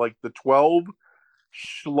send in like the 12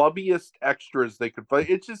 schlubbiest extras they could find.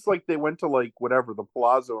 It's just like they went to like whatever, the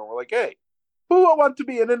Palazzo, and were like, hey, who I want to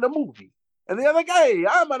be in the movie? And they're like, hey,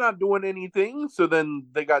 I'm not doing anything. So then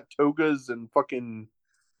they got togas and fucking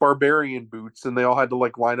barbarian boots, and they all had to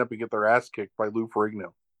like line up and get their ass kicked by Lou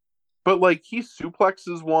Ferrigno. But like he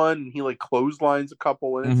suplexes one and he like clotheslines a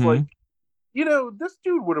couple, and it's Hmm. like, you know, this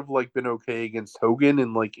dude would have like been okay against Hogan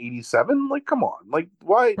in like '87. Like, come on, like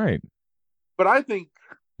why? Right. But I think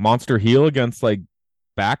Monster heel against like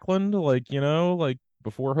Backlund, like, like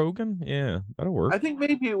before Hogan. Yeah, that'll work. I think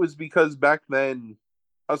maybe it was because back then,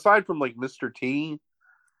 aside from like Mr. T,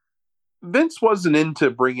 Vince wasn't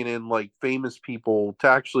into bringing in like famous people to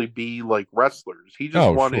actually be like wrestlers. He just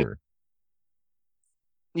Oh, wanted, sure.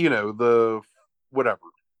 you know, the whatever.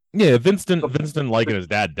 Yeah, Vince didn't like it. The, His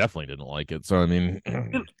dad definitely didn't like it. So I mean,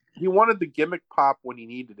 he wanted the gimmick pop when he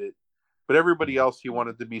needed it, but everybody else he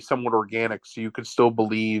wanted to be somewhat organic, so you could still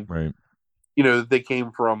believe, right. you know, that they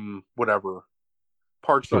came from whatever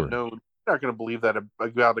parts Sure. unknown. You're not going to believe that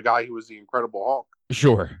about a guy who was the Incredible Hulk.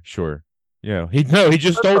 Sure. Sure. Yeah. He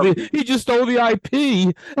just stole the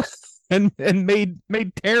IP and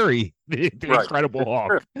made Terry the Right. Incredible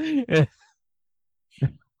Hulk.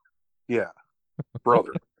 Yeah,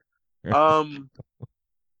 brother. Um,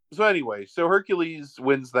 so anyway, so Hercules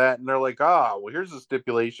wins that, and they're like, well, here's a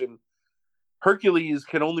stipulation: Hercules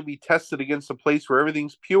can only be tested against a place where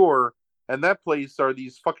everything's pure, and that place are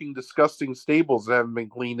these fucking disgusting stables that haven't been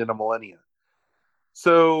cleaned in a millennia.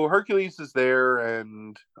 So Hercules is there,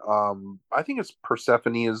 and I think it's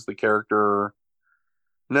Persephone is the character.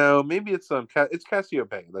 No, maybe it's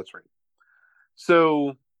Cassiopeia. That's right.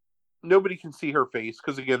 So nobody can see her face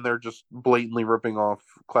because again, they're just blatantly ripping off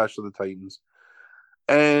Clash of the Titans,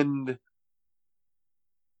 and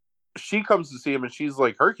she comes to see him and she's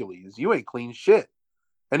like, Hercules, you ain't clean shit.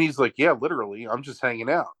 And he's like, yeah, literally, I'm just hanging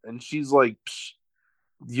out. And she's like,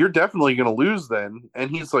 you're definitely going to lose then. And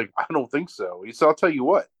he's like, I don't think so. He said, I'll tell you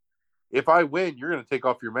what, if I win, you're going to take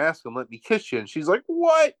off your mask and let me kiss you. And she's like,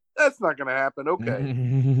 what? That's not going to happen.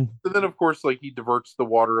 Okay. So then, of course, like he diverts the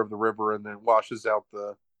water of the river and then washes out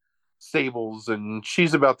the stables. And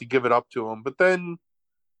she's about to give it up to him. But then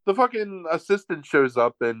the fucking assistant shows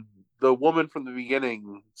up and the woman from the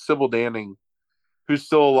beginning, Sybil Danning, who's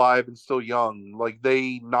still alive and still young. Like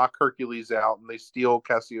they knock Hercules out and they steal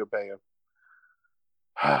Cassiopeia.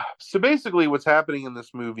 So basically, what's happening in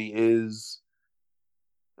this movie is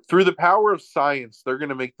through the power of science, they're going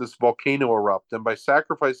to make this volcano erupt, and by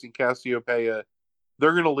sacrificing Cassiopeia,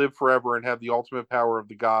 they're going to live forever and have the ultimate power of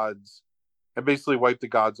the gods, and basically wipe the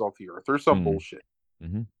gods off the earth or some Mm. bullshit,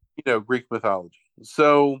 Mm-hmm. you know, Greek mythology.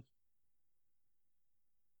 So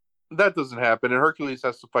that doesn't happen, and Hercules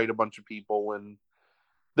has to fight a bunch of people, and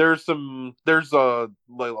there's like a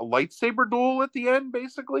lightsaber duel at the end,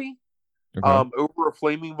 basically, Okay. over a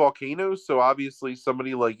flaming volcano. So obviously,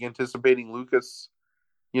 somebody like anticipating Lucas,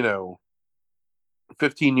 you know,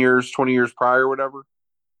 15 years, 20 years prior, whatever.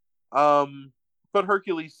 Um, but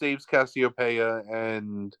Hercules saves Cassiopeia,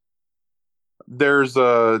 and there's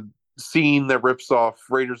a scene that rips off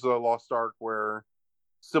Raiders of the Lost Ark where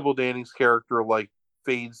Sybil Danning's character like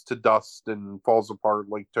fades to dust and falls apart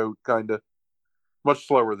like Toad, kind of much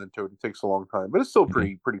slower than Toad. It takes a long time, but it's still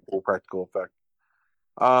pretty cool practical effect.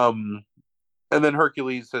 Um, and then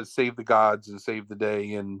Hercules has saved the gods and saved the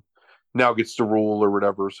day, and now gets to rule or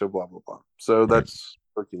whatever. So blah blah blah. So Right. that's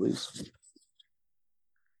Hercules.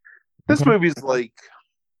 This Okay. movie's like,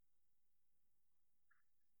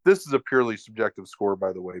 this is a purely subjective score,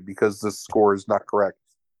 by the way, because this score is not correct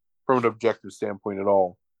from an objective standpoint at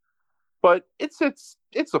all. But it's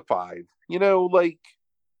a 5. You know, like,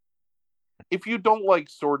 if you don't like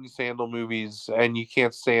sword and sandal movies and you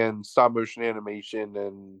can't stand stop motion animation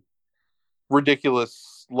and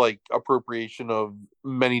ridiculous like appropriation of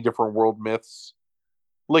many different world myths,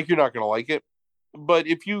 like, you're not gonna like it. But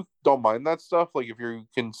if you don't mind that stuff, like if you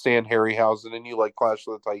can stand Harryhausen and you like Clash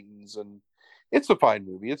of the Titans, and it's a fine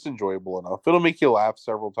movie, it's enjoyable enough. It'll make you laugh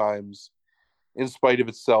several times in spite of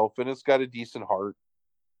itself, and it's got a decent heart.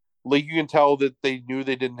 Like, you can tell that they knew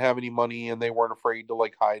they didn't have any money and they weren't afraid to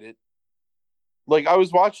like hide it. Like, I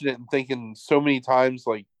was watching it and thinking so many times,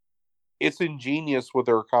 like, it's ingenious what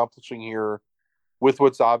they're accomplishing here with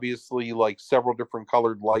what's obviously like several different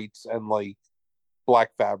colored lights and like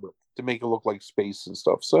black fabric to make it look like space and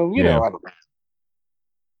stuff. So, you Yeah. know, I don't know.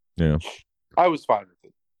 Yeah. I was fine with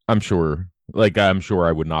it. I'm sure. Like, I'm sure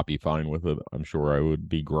I would not be fine with it. I'm sure I would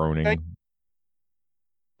be groaning. Okay.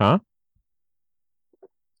 Huh?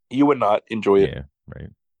 You would not enjoy it. Yeah, right.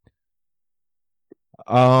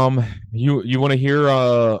 You want to hear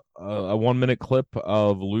a 1 minute clip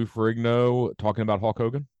of Lou Ferrigno talking about Hulk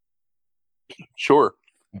Hogan? Sure.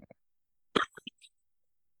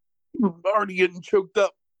 I'm already getting choked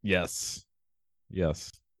up. Yes.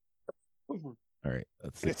 Yes. All right.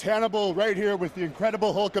 Let's see. It's Hannibal right here with the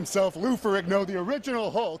Incredible Hulk himself, Lou Ferrigno, the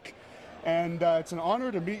original Hulk. And it's an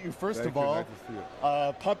honor to meet you, first of all.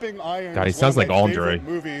 Pumping Iron God, he is sounds one of like my Andre.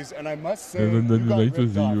 favorite movies, and I must say, you got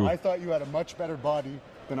ripped off. I thought you had a much better body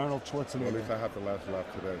than Arnold Schwarzenegger. Well, at least I have the last laugh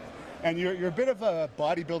today. And you're a bit of a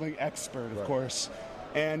bodybuilding expert, of course.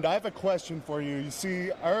 And I have a question for you. You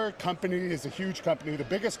see, our company is a huge company, the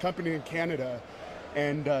biggest company in Canada.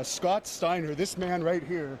 And Scott Steiner, this man right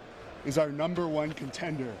here, is our #1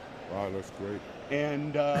 contender. Wow, that's great.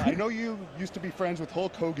 And I know you used to be friends with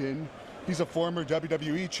Hulk Hogan. He's a former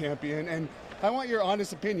WWE champion. And I want your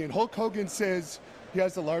honest opinion. Hulk Hogan says he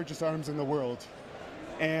has the largest arms in the world.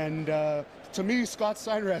 And to me, Scott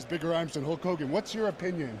Steiner has bigger arms than Hulk Hogan. What's your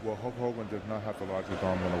opinion? Well, Hulk Hogan does not have the largest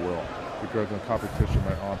arm in the world because in competition,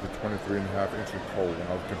 my arms are 23.5 inches cold when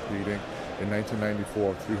I was competing in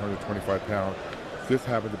 1994, 325 pounds. This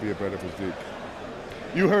happened to be a better physique.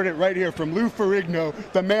 You heard it right here from Lou Ferrigno,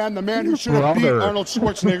 the man who should have beat Arnold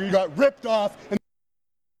Schwarzenegger. You got ripped off. And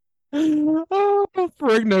Oh,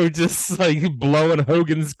 Ferrigno just like blowing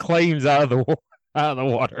Hogan's claims out of the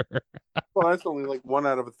water. Well, that's only like 1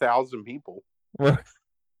 out of 1,000 people. Right.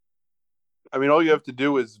 I mean, all you have to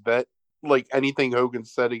do is bet like anything Hogan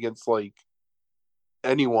said against like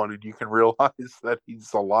anyone, and you can realize that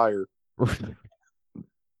he's a liar.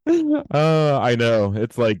 I know.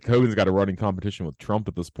 It's like Hogan's got a running competition with Trump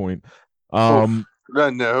at this point. Then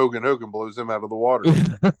Hogan blows him out of the water.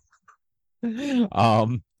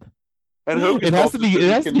 And Hogan it has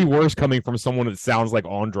to be worse coming from someone that sounds like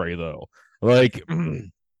Andre, though. Like,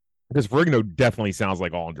 because Ferrigno definitely sounds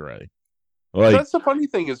like Andre. Like, that's the funny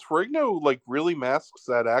thing is Ferrigno like really masks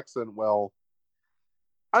that accent well.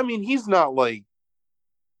 I mean, he's not like,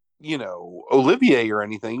 you know, Olivier or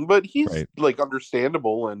anything, but he's right. like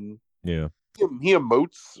understandable, and yeah, he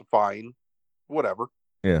emotes fine, whatever.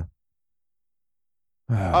 Yeah.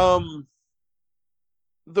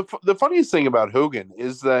 The funniest thing about Hogan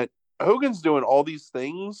is that Hogan's doing all these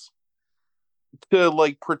things to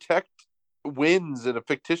like protect wins in a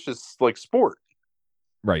fictitious like sport,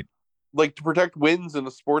 right? Like to protect wins in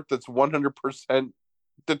a sport that's 100%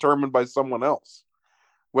 determined by someone else,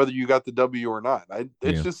 whether you got the W or not.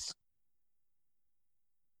 It's just.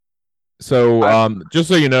 So, just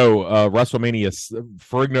so you know, WrestleMania,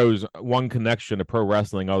 Ferrigno's one connection to pro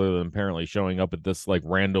wrestling, other than apparently showing up at this like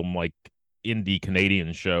random like indie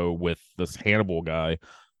Canadian show with this Hannibal guy,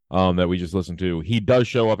 that we just listened to. He does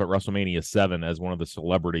show up at WrestleMania 7 as one of the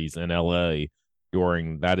celebrities in LA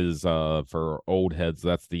during, that is for old heads,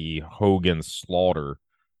 that's the Hogan Slaughter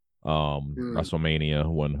WrestleMania,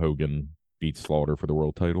 when Hogan beats Slaughter for the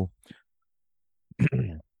world title.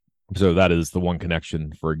 So that is the one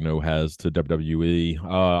connection Ferrigno has to WWE.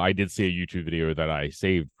 I did see a YouTube video that I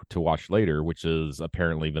saved to watch later, which is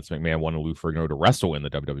apparently Vince McMahon wanted Lou Ferrigno to wrestle in the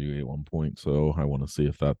WWE at one point. So I want to see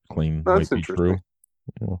if that claim might be true.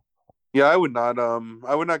 Yeah, I would not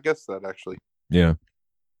guess that, actually. Yeah,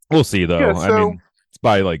 we'll see though. Yeah, so, I mean, It's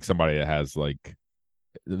by like somebody that has like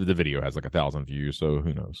the video has like 1,000 views, so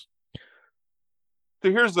who knows?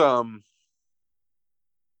 So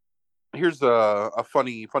here's a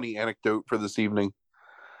funny anecdote for this evening.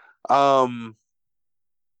 Um,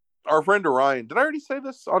 our friend Orion. Did I already say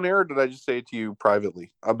this on air? Or did I just say it to you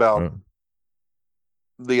privately about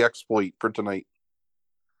the exploit for tonight?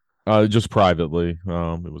 Just privately.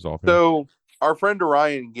 It was off here. So our friend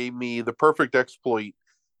Orion gave me the perfect exploit.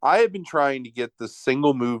 I have been trying to get this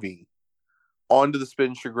single movie onto the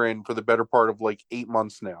Spin Chagrin for the better part of like 8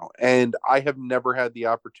 months now, and I have never had the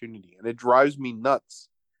opportunity, and it drives me nuts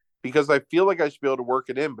because I feel like I should be able to work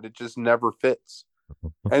it in, but it just never fits.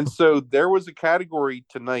 And so there was a category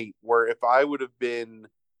tonight where if I would have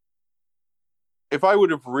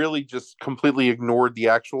really just completely ignored the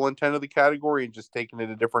actual intent of the category and just taken it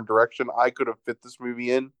a different direction, I could have fit this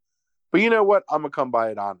movie in. But you know what? I'm going to come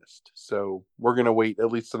by it honest. So we're going to wait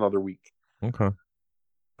at least another week. Okay.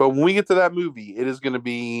 But when we get to that movie, it is going to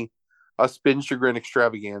be a Spin Chagrin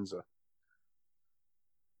extravaganza.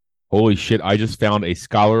 Holy shit, I just found a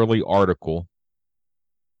scholarly article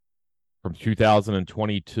from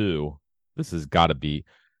 2022. This has got to be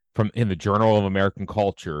from in the Journal of American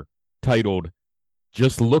Culture, titled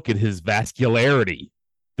 "Just Look at His Vascularity: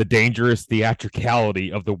 The Dangerous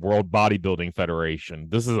Theatricality of the World Bodybuilding Federation."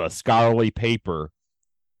 This is a scholarly paper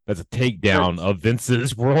that's a takedown of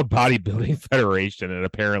Vince's World Bodybuilding Federation, and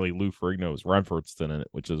apparently Lou Ferrigno is referenced in it,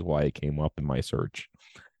 which is why it came up in my search.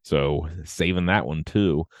 So saving that one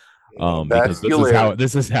too, because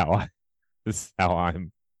this is how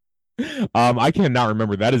I'm. I cannot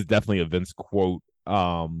remember. That is definitely a Vince quote.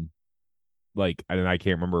 And I can't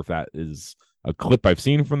remember if that is a clip I've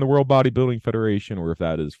seen from the World Bodybuilding Federation or if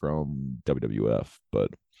that is from WWF. But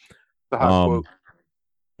the hot quote.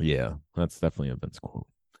 Yeah, that's definitely a Vince quote.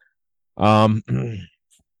 Because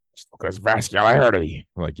vascularity,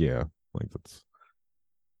 like that's.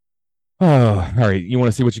 Oh, all right. You want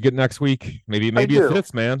to see what you get next week? Maybe it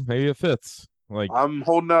fits, man. Maybe it fits. Like I'm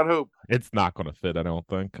holding out hope. It's not going to fit, I don't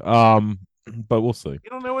think. But we'll see. You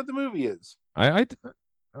don't know what the movie is. I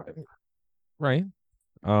right.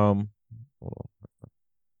 Hold on.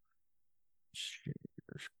 Share.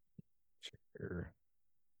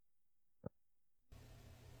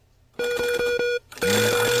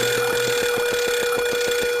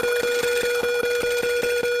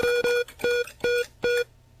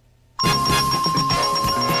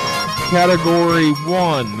 Category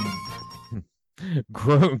 1.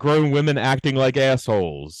 Grown women acting like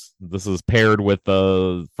assholes. This is paired with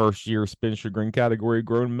the first year Spin Chagrin category,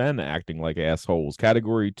 grown men acting like assholes.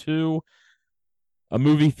 Category 2, a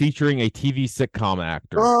movie featuring a TV sitcom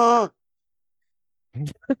actor.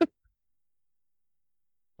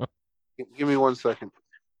 Give me 1 second.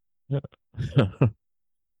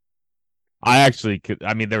 I actually could.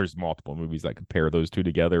 I mean, there's multiple movies that could pair those two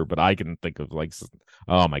together, but I can think of like,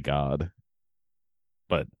 oh my god.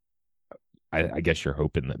 But I guess you're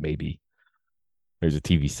hoping that maybe there's a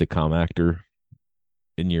TV sitcom actor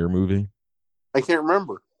in your movie. I can't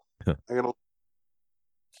remember. I gotta.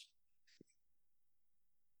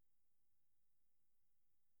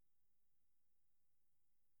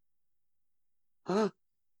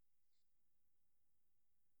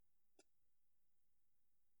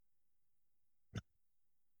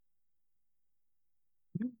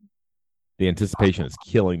 The anticipation is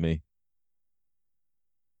killing me.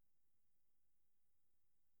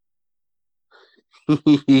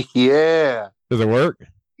 Yeah. Does it work?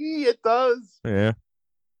 It does. Yeah.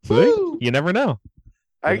 See? You never know.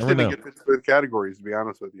 I actually think it fits both categories, to be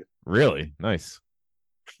honest with you. Really? Nice.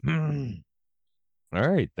 All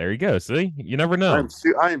right. There you go. See? You never know.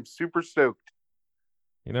 I am super stoked.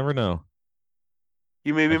 You never know.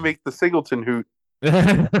 You made me make the Singleton hoot.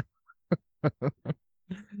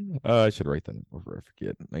 I should write that before I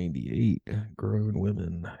forget. 98 grown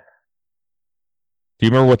women. Do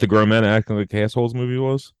you remember what the grown men acting like assholes movie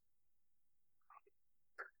was?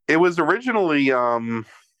 It was originally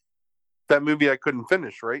that movie I couldn't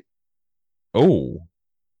finish, right? Oh,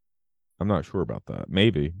 I'm not sure about that.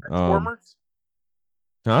 Maybe. Benchwarmers?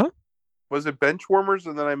 Huh? Was it Benchwarmers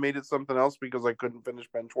and then I made it something else because I couldn't finish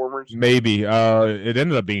Benchwarmers? Maybe. It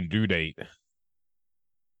ended up being Due Date.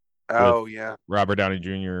 Oh yeah, Robert Downey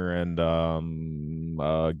Jr. and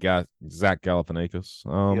Zach Galifianakis.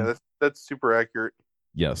 Yeah, that's super accurate.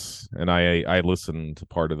 Yes, and I listened to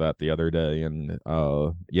part of that the other day, and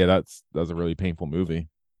yeah, that's a really painful movie.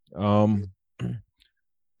 It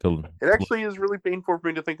actually is really painful for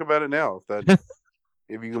me to think about it now.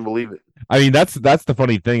 If you can believe it. I mean, that's the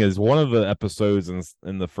funny thing is one of the episodes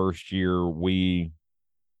in the first year we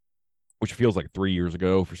which feels like 3 years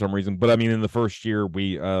ago for some reason. But I mean, in the first year,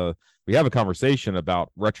 we have a conversation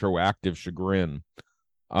about retroactive chagrin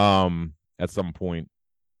at some point,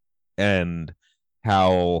 and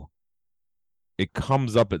how it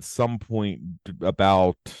comes up at some point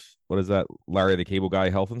about, what is that, Larry the Cable Guy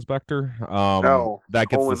health inspector, No, that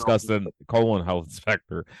gets colon discussed health. in colon health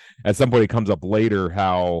inspector. At some point it comes up later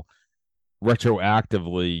how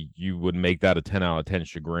retroactively you would make that a 10 out of 10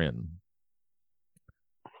 chagrin.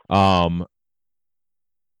 And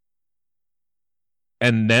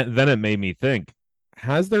then it made me think,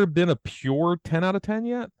 has there been a pure 10 out of 10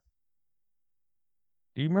 yet?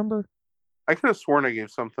 Do you remember? I could have sworn I gave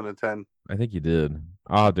something a 10. I think you did.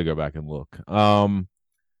 I'll have to go back and look.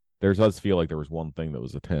 There does feel like there was one thing that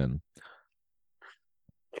was a 10.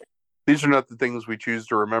 These are not the things we choose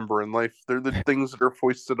to remember in life. They're the things that are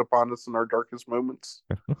foisted upon us in our darkest moments.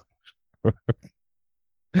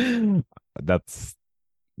 That's,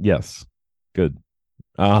 yes, good.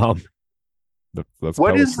 That's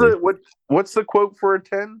What is poetry. what's the quote for a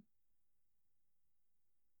 10?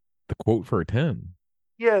 The quote for a 10?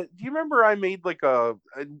 Yeah, do you remember I made like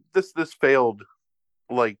this failed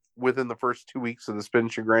like within the first 2 weeks of the Spin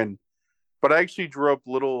Chagrin, but I actually drew up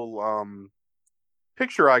little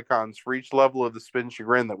picture icons for each level of the Spin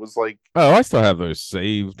Chagrin that was like, Oh, I still have those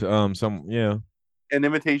saved. Yeah. An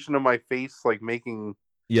imitation of my face, like making.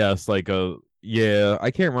 Yes, like a, yeah,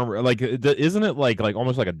 I can't remember. Like, isn't it like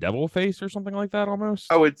almost like a devil face or something like that almost?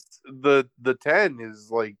 Oh, it's the 10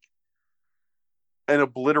 is like an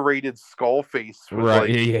obliterated skull face with Right.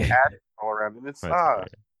 like Yeah. all around, and it's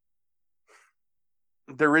That's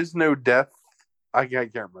great. there is no death. I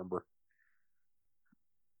can't remember.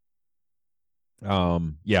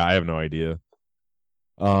 Yeah, I have no idea.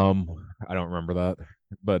 I don't remember that,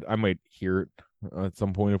 but I might hear it at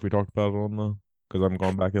some point if we talked about it on the, because I'm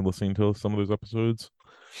going back and listening to some of those episodes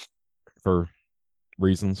for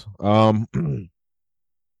reasons.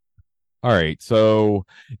 All right, so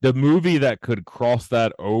the movie that could cross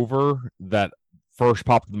that over, that first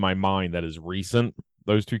popped in my mind, that is recent,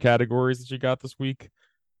 those two categories that you got this week,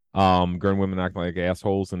 grown women acting like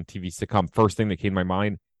assholes and TV sitcom, first thing that came to my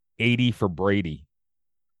mind, 80 for Brady.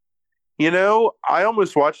 You know, I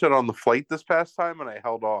almost watched it on the flight this past time and I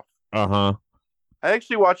held off. Uh-huh. I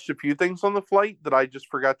actually watched a few things on the flight that I just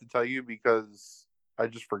forgot to tell you because I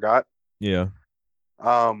just forgot. Yeah.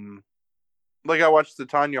 Like I watched the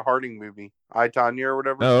Tanya Harding movie, I, Tanya, or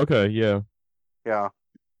whatever. Oh, okay, yeah. Yeah.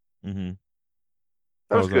 Mm-hmm.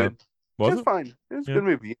 That was good. Was It's it? fine. It was a good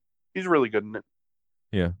movie. He's really good in it.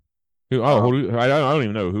 Yeah. I don't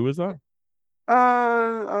even know. Who is that?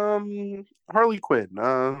 Harley Quinn.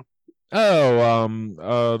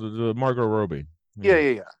 The Margot Robbie.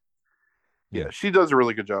 Yeah, she does a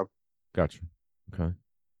really good job. Gotcha. Okay.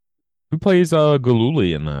 Who plays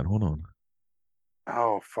Galooly in that? Hold on.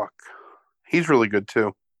 Oh fuck. He's really good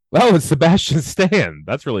too. Oh, it's Sebastian Stan.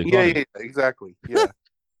 That's really funny. Yeah, exactly. Yeah.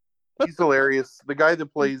 He's hilarious. The guy that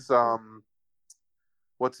plays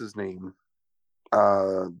what's his name?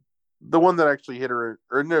 The one that actually hit her,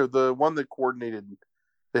 or no, the one that coordinated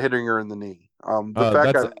the hitting her in the knee. The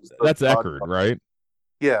fat guy. That's Eckerd, right?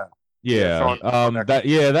 Yeah. Yeah.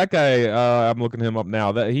 That guy, I'm looking him up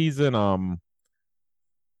now. That he's in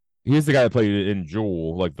he's the guy that played in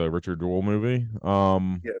Jewel, like the Richard Jewell movie.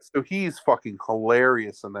 Yeah, so he's fucking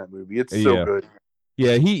hilarious in that movie. It's so good.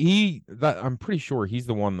 Yeah, I'm pretty sure he's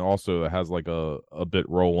the one also that has like a bit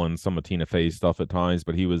role in some of Tina Fey's stuff at times,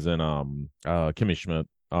 but he was in Kimmy Schmidt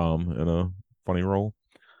in a funny role.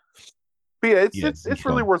 But yeah, it's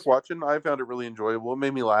really worth watching. I found it really enjoyable. It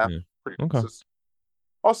made me laugh. Yeah. Pretty consistent.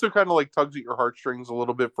 Also kind of like tugs at your heartstrings a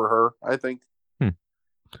little bit for her, I think.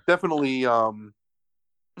 Definitely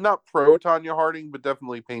not pro Tanya Harding, but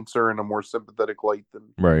definitely paints her in a more sympathetic light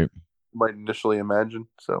than you might initially imagine.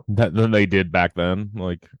 So than they did back then.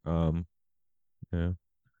 Like, yeah.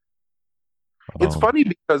 It's funny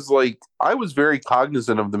because like I was very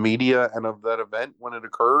cognizant of the media and of that event when it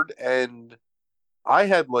occurred, and I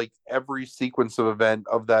had like every sequence of event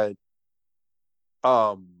of that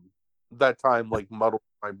time like muddled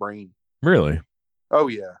in my brain. Really? Oh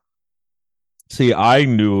yeah. See, I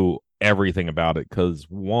knew everything about it because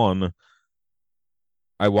one,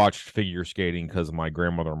 I watched figure skating because my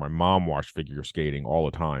grandmother and my mom watched figure skating all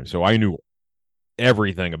the time. So I knew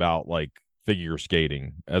everything about like figure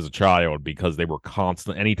skating as a child because they were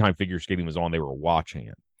constant. Anytime figure skating was on, they were watching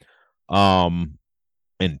it. And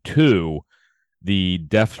two, the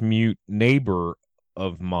deaf mute neighbor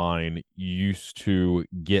of mine used to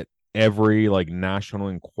get every like National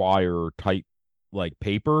Enquirer type like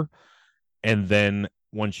paper, and then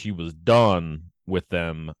when she was done with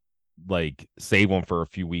them, like save them for a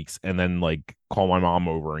few weeks and then like call my mom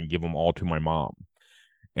over and give them all to my mom.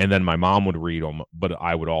 And then my mom would read them, but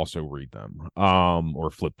I would also read them, or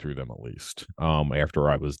flip through them at least, after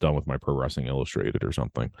I was done with my Pro Wrestling Illustrated or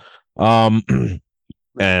something.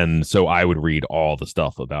 And so I would read all the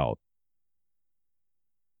stuff about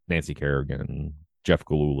Nancy Kerrigan and Jeff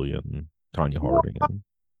Gillooly and Tanya Harding. And...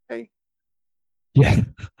 Hey. Yeah.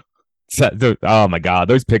 Oh my God,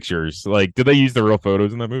 those pictures! Like, did they use the real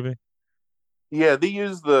photos in that movie? Yeah, they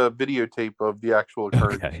used the videotape of the actual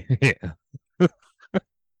occurrence. Okay. Yeah.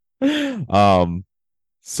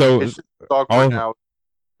 So it's just awkward now,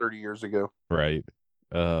 30 years ago. Right.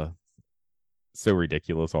 So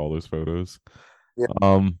ridiculous, all those photos. Yeah.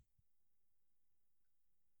 All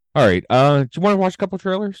right. Do you want to watch a couple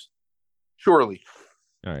trailers? Surely.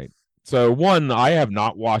 All right. So one, I have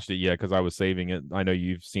not watched it yet because I was saving it. I know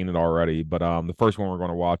you've seen it already, but the first one we're going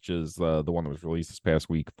to watch is the one that was released this past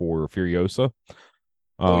week for Furiosa.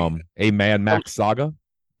 A Mad Max saga.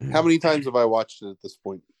 How many times have I watched it at this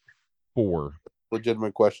point? 4.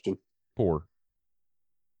 Legitimate question. 4.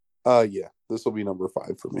 Yeah, this will be number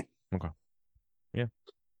 5 for me. Okay. Yeah.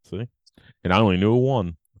 See, and I only knew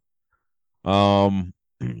 1. All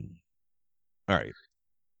right.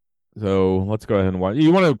 So let's go ahead and watch.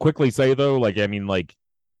 You want to quickly say though, like, I mean, like,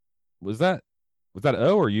 was that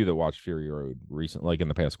O or you that watched Fury Road recent, like in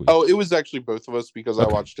the past week? Oh, it was actually both of us because I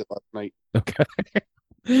watched it last night. Okay.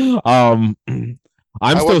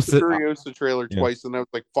 I watched the Furiosa trailer twice, and I was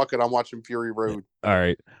like, "Fuck it, I'm watching Fury Road." All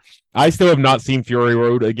right. I still have not seen Fury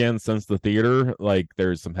Road again since the theater. Like,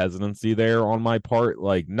 there's some hesitancy there on my part,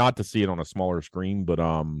 like not to see it on a smaller screen, but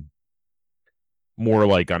more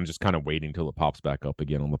like I'm just kind of waiting till it pops back up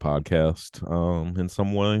again on the podcast in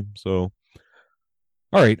some way. So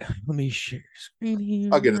all right, let me share screen here.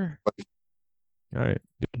 I'll get it. All right.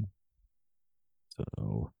 So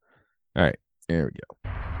all right, there we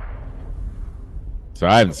go. So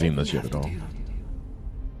I haven't seen this yet at all.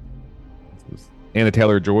 This is Anna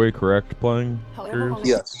Taylor-Joy, correct, playing?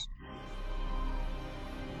 Yes.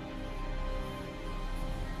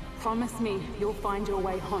 Promise me you'll find your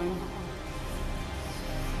way home.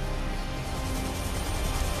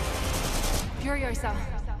 Furiosa.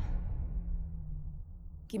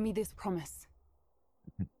 Give me this promise.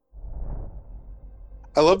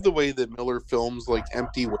 I love the way that Miller films like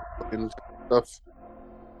empty and stuff.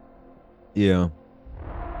 Yeah.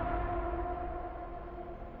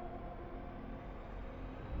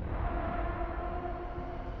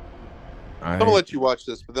 I'm gonna let you watch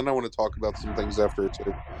this, but then I want to talk about some things after it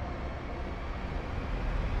too.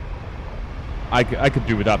 I could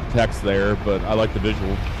do without the text there, but I like the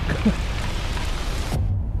visual.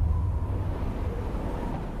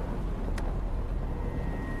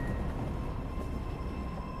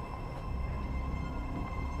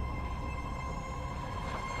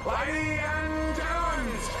 Ladies and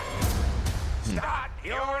gentlemen, start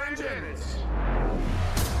your engines.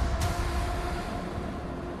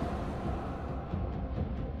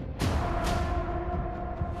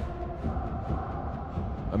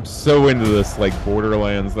 I'm so into this, like,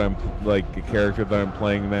 Borderlands that I'm, like, a character that I'm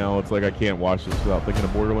playing now. It's like I can't watch this without thinking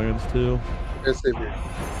of Borderlands 2. Yes, same here.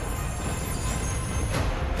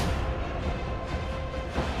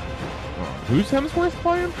 Who's Hemsworth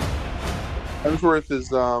playing? Hemsworth is,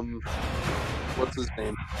 what's his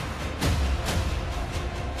name?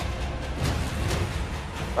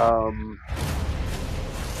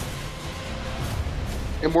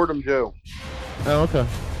 Immortum Joe. Oh, okay.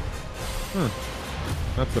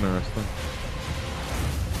 That's interesting.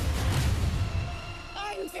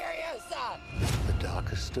 I'm Furiosa! The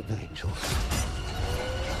darkest of angels.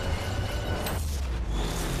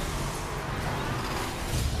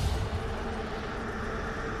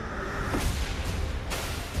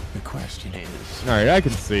 The question is... All right, I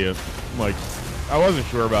can see it. Like, I wasn't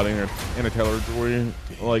sure about Anna Taylor-Joy,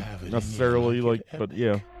 like, necessarily, like, but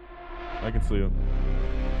yeah, I can see it.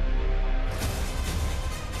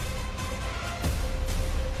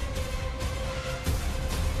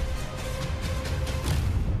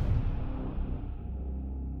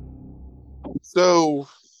 So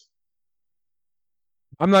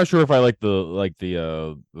I'm not sure if I like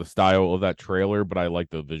the style of that trailer, but I like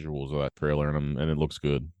the visuals of that trailer, and it looks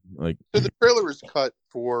good. Like, so the trailer is cut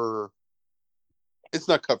for. It's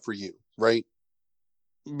not cut for you, right?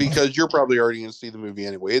 Because you're probably already going to see the movie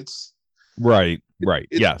anyway. It's right.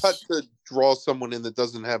 It's Yes. cut to draw someone in that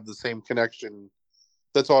doesn't have the same connection.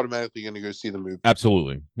 That's automatically going to go see the movie.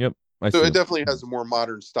 Absolutely. Yep. So it definitely has a more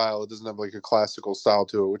modern style. It doesn't have like a classical style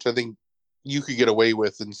to it, which I think you could get away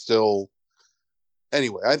with and still.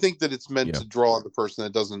 Anyway, I think that it's meant to draw on the person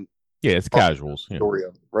that doesn't Yeah, it's casuals. Yeah. Story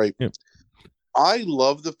of it, right? Yeah. I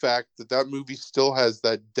love the fact that that movie still has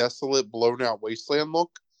that desolate, blown out wasteland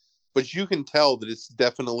look, but you can tell that it's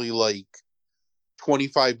definitely like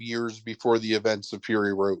 25 years before the events of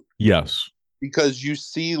Fury Road. Yes. Because you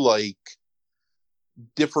see like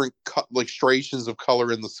different like striations of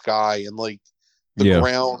color in the sky, and like the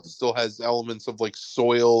ground still has elements of like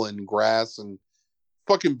soil and grass, and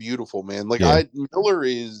fucking beautiful, man. Like Miller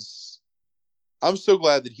is, I'm so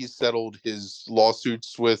glad that he settled his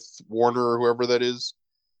lawsuits with Warner or whoever that is,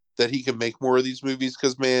 that he can make more of these movies,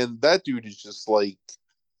 because man, that dude is just like,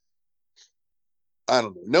 I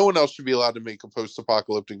don't know. No one else should be allowed to make a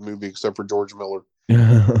post-apocalyptic movie except for George Miller.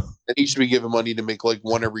 And he should be given money to make like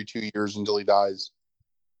one every 2 years until he dies.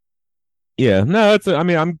 Yeah, no, it's. I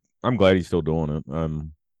mean, I'm glad he's still doing it.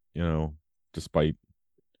 You know, despite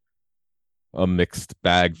a mixed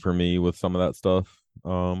bag for me with some of that stuff.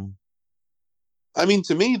 I mean,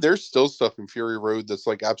 to me, there's still stuff in Fury Road that's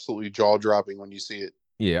like absolutely jaw dropping when you see it.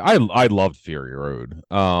 Yeah, I loved Fury Road.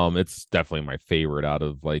 It's definitely my favorite out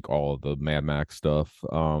of like all of the Mad Max stuff.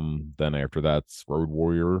 Then after that's Road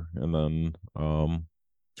Warrior, and then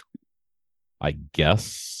I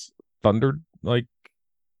guess Thunder. Like,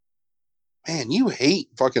 man, you hate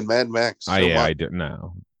fucking Mad Max. So much. I didn't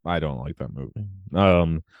know. I don't like that movie.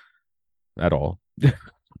 At all.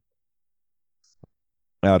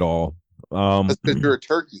 At all. That's because you're a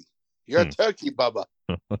turkey. You're a turkey, Bubba.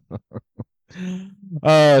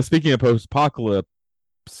 Speaking of post-apocalypse,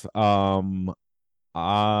 the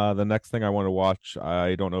next thing I want to watch,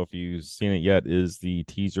 I don't know if you've seen it yet, is the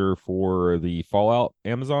teaser for the Fallout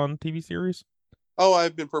Amazon TV series. Oh,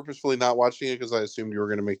 I've been purposefully not watching it because I assumed you were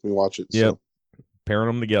going to make me watch it. Yep. So. Pairing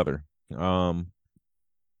them together. All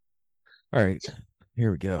right,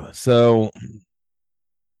 here we go. So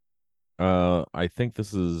I think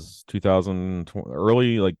this is 2020,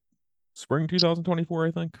 early, like spring 2024,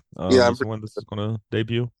 I think. Yeah, when this is going to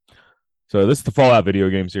debut. So this is the Fallout video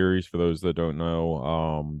game series. For those that don't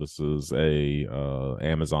know, this is a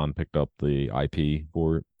Amazon picked up the IP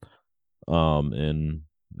for it, and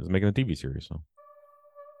is making a TV series. So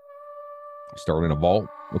starting a vault,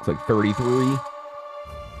 looks like 33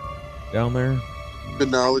 down there.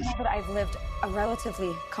 Good knowledge. But I've lived a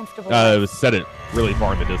relatively comfortable It was set it really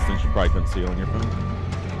far in the distance. You probably couldn't see it on your phone.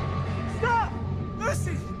 Stop!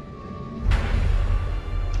 Lucy!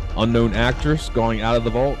 Unknown actress going out of the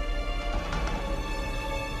vault.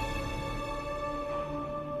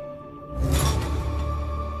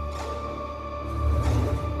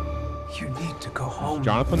 You need to go home.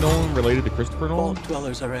 Jonathan Nolan related to Christopher Nolan? Vault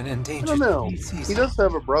dwellers are an endangered I don't know. species. He does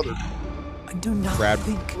have a brother. I do not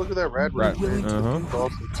think Look at that rad. you're willing to do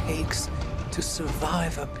what it takes to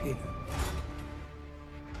survive up here.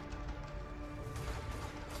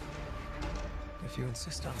 If you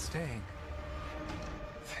insist on staying,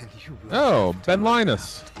 then you will. Oh, Ben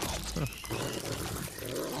Linus.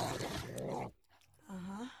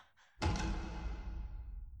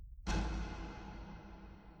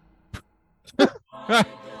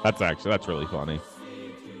 That's really funny.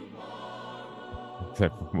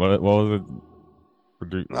 What was it?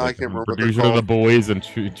 I can't remember. Producer of The Boys and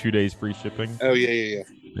 2 days free shipping. Oh yeah.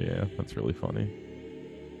 Yeah, that's really funny.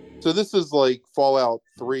 So this is like Fallout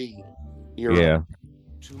 3 era. Yeah.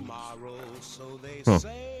 Tomorrow, so they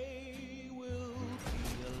say, will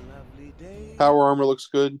be a lovely day. Power armor looks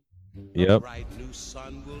good. Yep. Bright new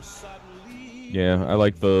sun will suddenly. Yeah, I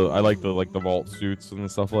like the vault suits and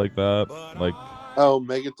stuff like that. Like,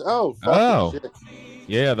 Shit.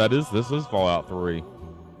 Yeah, this is Fallout 3.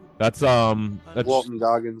 That's Walton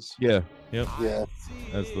Goggins. Yeah, yep. Yeah.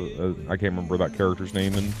 As I can't remember that character's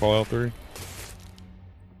name in Fallout 3.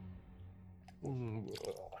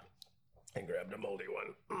 I grabbed a moldy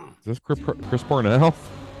one. Is this Chris Parnell?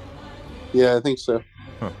 Yeah, I think so.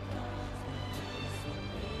 Huh.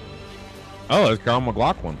 Oh, it's Kyle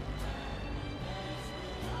MacLachlan.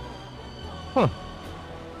 Huh.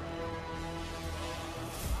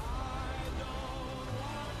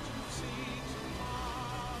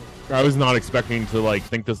 I was not expecting to like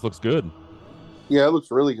think this looks good. Yeah, it looks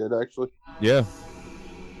really good actually. Yeah.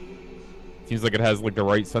 Seems like it has like the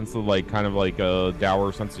right sense of like kind of like a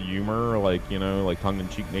dour sense of humor, like, you know, like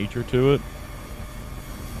tongue-in-cheek nature to it.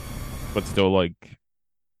 But still like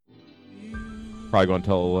probably gonna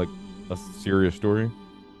tell like a serious story.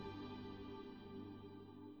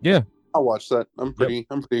 Yeah. I'll watch that. I'm pretty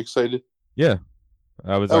excited. Yeah.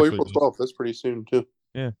 I was April 12th. That's pretty soon too.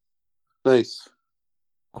 Yeah. Nice.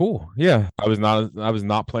 Cool. Yeah. I was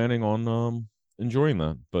not planning on enjoying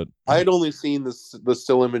that, but I had only seen the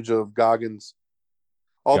still image of Goggins.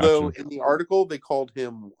 Although Gotcha. in the article they called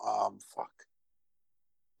him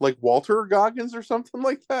like Walter Goggins or something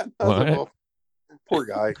like that. I was like, What? well, poor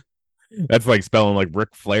guy. That's like spelling like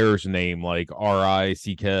Ric Flair's name, like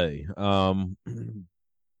R-I-C-K.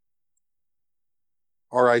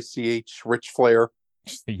 R-I-C-H, Rich Flair,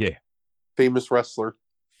 Yeah. famous wrestler.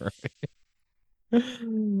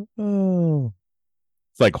 Oh.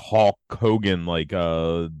 It's like Hulk Hogan, like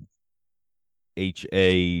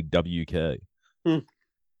H-A-W-K. Hmm.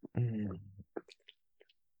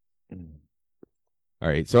 All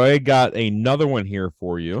right, so I got another one here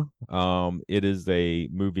for you. It is a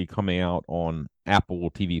movie coming out on Apple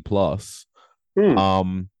TV Plus,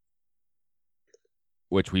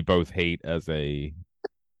 which we both hate as a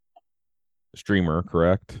streamer,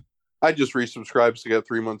 correct? I just resubscribed to get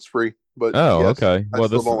 3 months free. But Oh, yes, okay. I Well,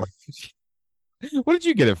 still this don't like. what did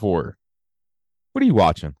you get it for? What are you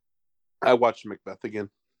watching? I watched Macbeth again.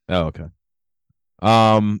 Oh, okay.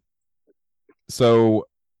 So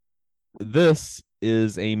this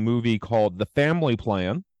is a movie called The Family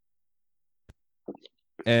Plan,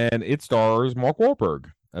 and it stars Mark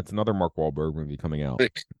Wahlberg. That's another Mark Wahlberg movie coming out.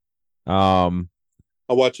 I'll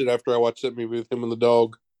watch it after I watch that movie with him and the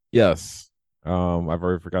dog. Yes. I've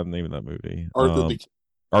already forgotten the name of that movie. Arthur the King.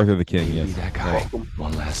 Arthur the King, yes. Be that guy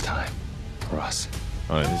one last time for us.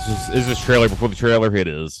 Is this trailer before the trailer? It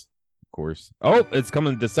is, of course. Oh, it's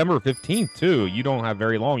coming December 15th, too. You don't have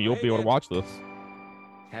very long. You'll be able to watch this.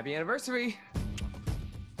 Happy anniversary.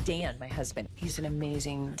 Dan, my husband, he's an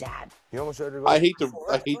amazing dad. I hate to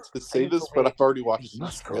say this, but I've already watched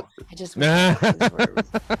this. I just wish the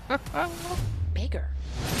were bigger.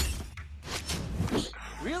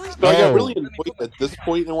 Really? So I got really annoyed at this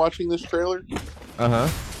point in watching this trailer.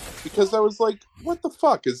 Because I was like, what the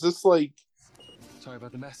fuck? Is this like... Sorry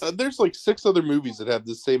about the mess. There's like 6 other movies that have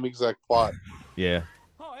the same exact plot. Yeah.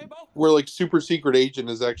 Where like super secret agent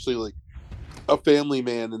is actually like a family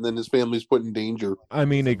man and then his family's put in danger. I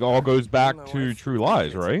mean, it all goes back to True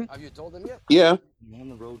Lies, right? Have you told them yet? Yeah. On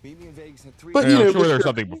the road, meet me in Vegas in 3 But Yeah, you know, I'm sure Mr. there's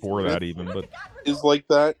something before that even, but... Is like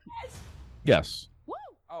that. Yes.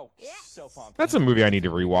 Oh, so pumped. That's a movie I need to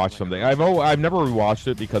rewatch someday. I've never rewatched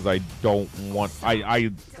it because I don't want... I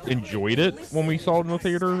enjoyed it when we saw it in the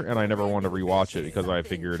theater, and I never wanted to rewatch it because I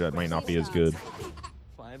figured it might not be as good.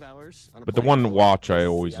 5 hours. But the one watch I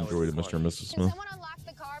always enjoyed it, Mr. and Mrs. Smith.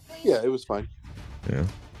 Yeah, it was fine. Yeah.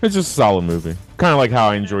 It's just a solid movie. Kind of like how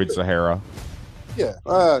I enjoyed Sahara. Yeah.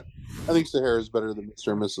 I think Sahara is better than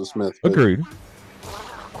Mr. and Mrs. Smith. But... Agreed.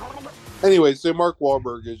 Anyway, so Mark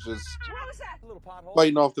Wahlberg is just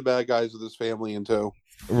fighting off the bad guys with his family in tow.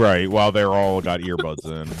 Right, while they're all got earbuds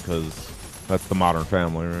in, because that's the Modern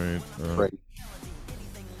Family, right? Right.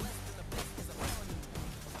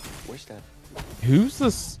 Where's that? Who's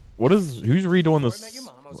this? Who's redoing this?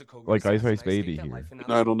 Like Ice Ice Baby here?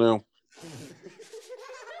 I don't know.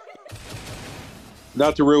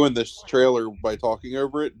 Not to ruin this trailer by talking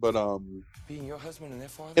over it, but Being your husband and their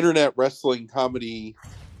father? internet wrestling comedy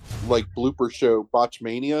like blooper show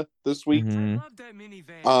Botchmania this week.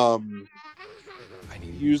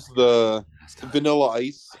 Used the Vanilla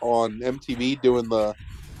Ice on MTV doing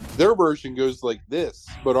their version goes like this,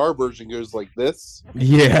 but our version goes like this.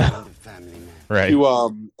 Yeah. Right.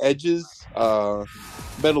 To Edge's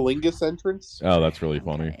Metalingus entrance. Oh, that's really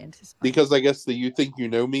funny. Because I guess the "You Think You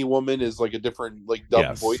Know Me" woman is like a different like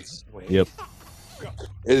dub voice. Yep.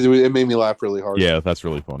 It made me laugh really hard. Yeah, that's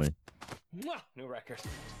really funny. New record.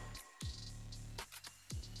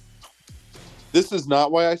 This is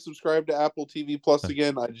not why I subscribed to Apple TV Plus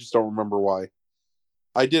again. I just don't remember why.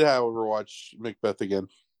 I did, however, watch Macbeth again.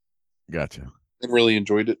 Gotcha. And really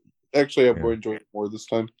enjoyed it. Actually, I've enjoyed it more this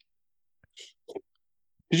time.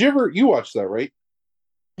 Did you watched that, right?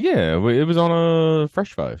 Yeah, it was on a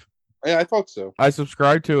Fresh 5. Yeah, I thought so. I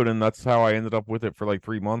subscribed to it, and that's how I ended up with it for like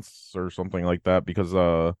 3 months or something like that, because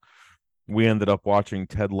we ended up watching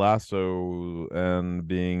Ted Lasso and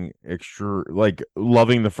being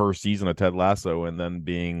loving the first season of Ted Lasso, and then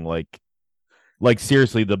being like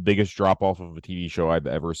seriously the biggest drop off of a TV show I've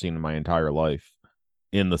ever seen in my entire life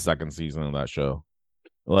in the second season of that show.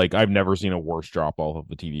 Like, I've never seen a worse drop off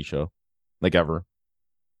of a TV show, like, ever.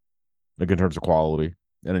 Like, in terms of quality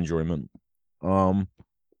and enjoyment.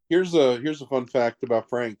 Here's a fun fact about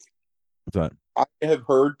Frank. What's that? I have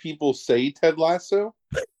heard people say Ted Lasso,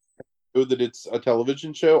 know that it's a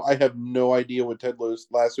television show. I have no idea what Ted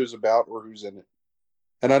Lasso is about or who's in it,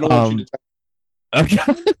 and I don't want you to tell.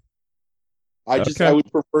 Okay. I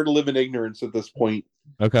would prefer to live in ignorance at this point.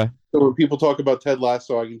 Okay. So when people talk about Ted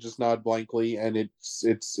Lasso, I can just nod blankly, and it's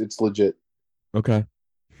legit. Okay.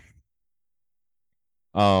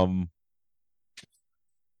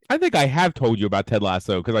 I think I have told you about Ted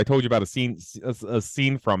Lasso because I told you about a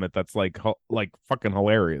scene from it that's like fucking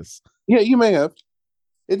hilarious. Yeah, you may have.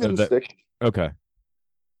 It didn't stick. Okay.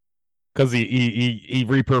 Because he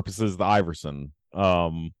repurposes the Iverson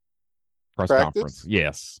press conference.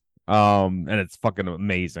 Yes. And it's fucking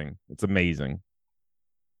amazing. It's amazing.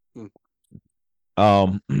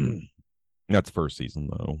 That's first season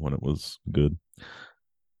though, when it was good.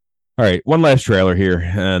 All right, one last trailer here,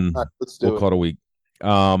 and we'll call it a week.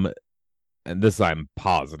 And this I'm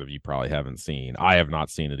positive you probably haven't seen. I have not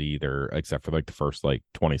seen it either, except for like the first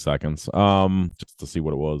 20 seconds. Just to see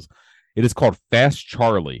what it was. It is called Fast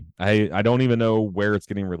Charlie. I don't even know where it's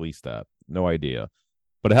getting released at. No idea.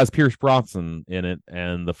 But it has Pierce Brosnan in it,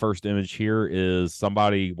 and the first image here is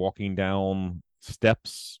somebody walking down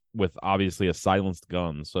steps with obviously a silenced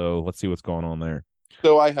gun. So let's see what's going on there.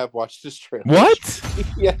 So I have watched this trailer. What?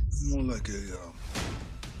 Yes. More like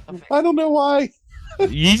I don't know why.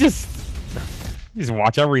 You just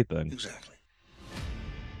watch everything. Exactly.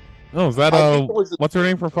 Oh, is that what's her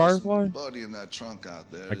name for Firefly? Body in that trunk out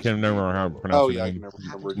there. I can't remember how to pronounce her name. I can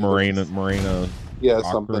never remember. Marina. Yeah,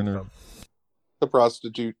 something. The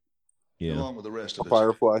prostitute. Yeah. Along with the rest of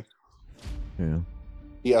Firefly. Yeah.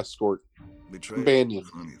 The escort. Companion.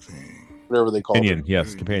 Funny thing. Whatever they call Companion. it.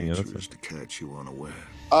 Yes, companion. That's it. To catch you unaware.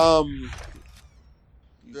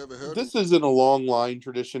 This is in a long line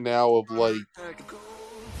tradition now of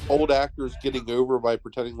old actors getting over by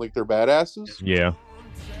pretending like they're badasses. Yeah.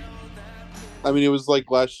 I mean, it was like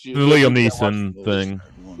last year. The Liam Neeson thing.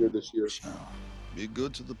 This year. Be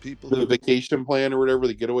good to the people. The vacation plan or whatever,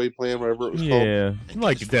 the getaway plan, whatever it was called. Yeah,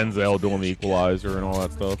 like Denzel doing the Equalizer and all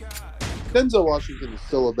that stuff. Denzel Washington is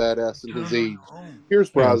still a badass in his age. Pierce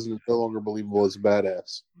Brosnan is no longer believable as a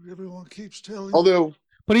badass. Everyone keeps telling. Although,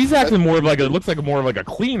 but he's actually more of it looks like more of a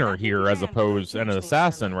cleaner here as opposed and an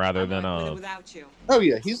assassin rather than a. Oh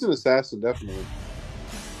yeah, he's an assassin definitely.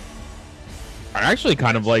 I actually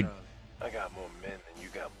kind of like. I got more men than you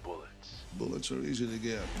got bullets. Bullets are easy to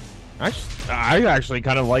get. I actually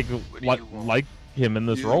kind of like him in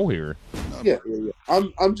this role here. Yeah.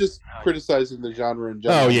 I'm just criticizing the genre in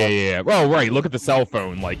general. Oh yeah. Well, right. Look at the cell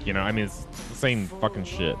phone. I mean, it's the same fucking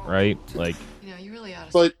shit, right? You really ought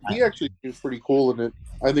to. But he actually seems pretty cool in it.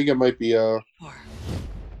 I think it might be a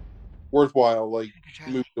worthwhile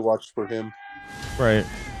movie to watch for him. Right.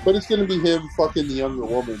 But it's gonna be him fucking the younger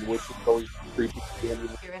woman, which is always creepy. You're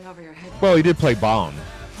in over your head. Well, he did play Bond.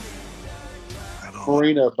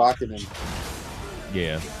 Marina Bakanen.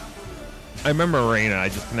 Yeah. I remember Marina. I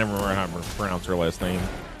just can never remember how to pronounce her last name.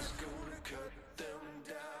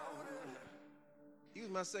 He was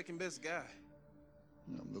my second best guy.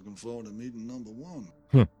 I'm looking forward to meeting number one.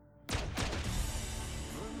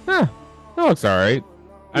 That looks all right.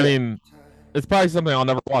 I mean, it's probably something I'll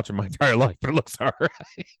never watch in my entire life, but it looks all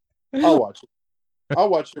right. I'll watch it. I'll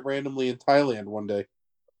watch it randomly in Thailand one day.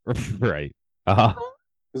 Right. Because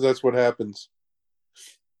that's what happens.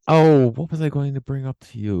 Oh, what was I going to bring up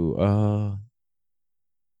to you?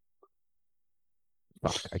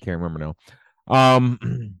 Fuck, I can't remember now.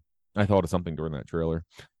 I thought of something during that trailer.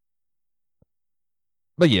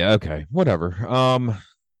 But yeah, okay, whatever. I'm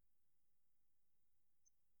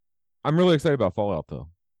really excited about Fallout though.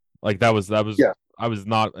 That was yeah. I was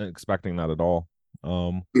not expecting that at all.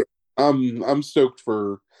 Yeah. I'm stoked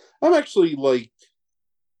for. I'm actually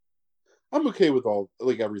I'm okay with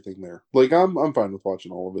everything there. I'm fine with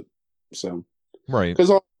watching all of it. So right, because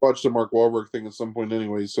I'll watch the Mark Wahlberg thing at some point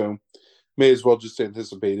anyway. So may as well just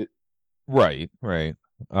anticipate it. Right.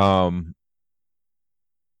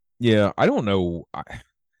 Yeah, I don't know.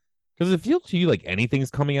 Does it feel to you like anything's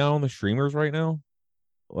coming out on the streamers right now?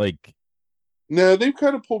 No, they've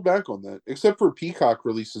kind of pulled back on that, except for Peacock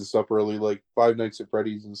releasing stuff early, like Five Nights at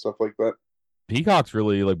Freddy's and stuff like that. Peacock's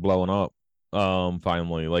really blowing up.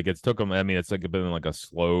 Finally, it's took them. I mean, it's been a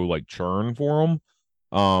slow churn for them.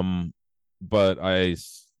 But I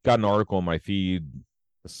got an article in my feed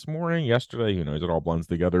this morning, yesterday. Who knows? It all blends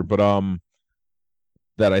together. But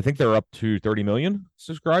that I think they're up to 30 million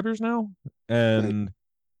subscribers now, and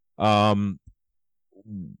I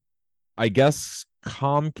guess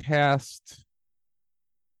Comcast.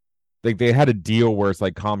 They had a deal where it's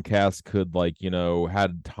Comcast could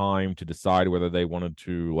had time to decide whether they wanted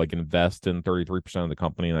to invest in 33% of the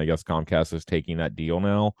company, and I guess Comcast is taking that deal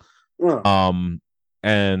now. Yeah.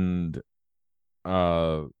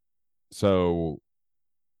 So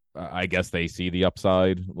I guess they see the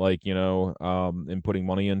upside in putting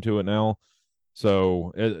money into it now.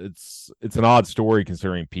 So it's an odd story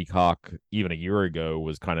considering Peacock even a year ago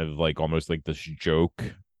was kind of almost this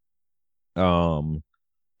joke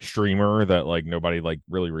streamer that like nobody like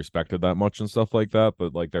really respected that much and stuff like that,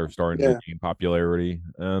 but like they're starting to gain popularity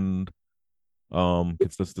and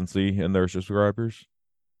consistency in their subscribers.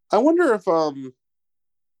 I wonder if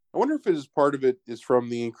it is part of it is from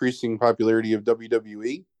the increasing popularity of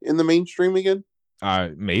WWE in the mainstream again.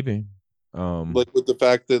 Maybe. Like with the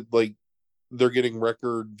fact that like they're getting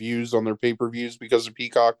record views on their pay-per-views because of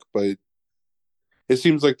Peacock, but it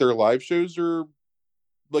seems like their live shows are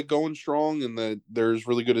like going strong and that there's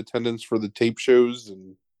really good attendance for the tape shows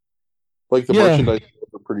and like the merchandise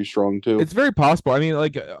are pretty strong too. It's very possible. I mean,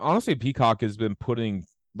 like honestly, Peacock has been putting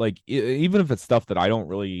like even if it's stuff that I don't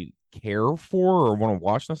really care for or want to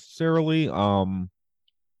watch necessarily,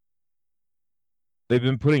 they've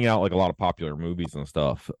been putting out like a lot of popular movies and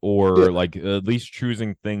stuff, or like at least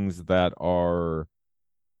choosing things that are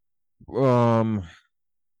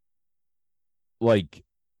like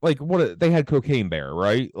what they had Cocaine Bear,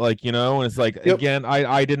 right? Like, you know, and it's like again,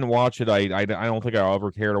 I didn't watch it. I don't think I'll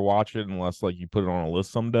ever care to watch it unless like you put it on a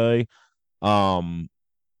list someday.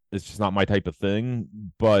 It's just not my type of thing,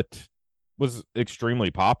 but was extremely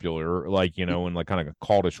popular, like, you know, in like kind of a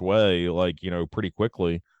cultish way, like, you know, pretty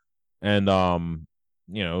quickly. And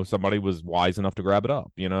you know, somebody was wise enough to grab it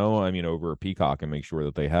up, you know, I mean, over a Peacock and make sure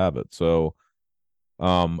that they have it. So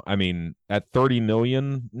I mean, at 30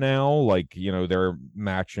 million now, like, you know, they're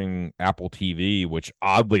matching Apple TV, which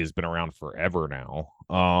oddly has been around forever now.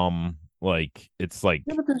 Like it's like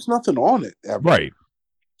but there's nothing on it ever. Right.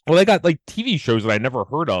 Well, they got like TV shows that I never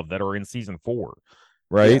heard of that are in season 4,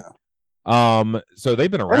 right? So they've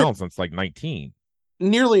been around since like 19.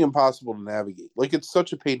 Nearly impossible to navigate. Like it's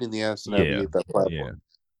such a pain in the ass to navigate that platform.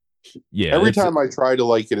 Yeah. Every time I try to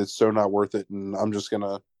like it, it's so not worth it, and I'm just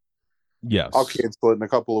gonna I'll cancel it in a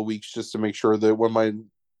couple of weeks just to make sure that when my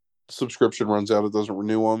subscription runs out, it doesn't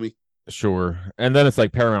renew on me. Sure. And then it's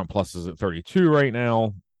like Paramount Plus is at 32 right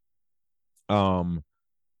now.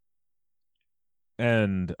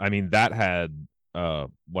 And I mean that had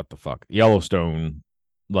what the fuck Yellowstone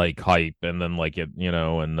like hype, and then like it, you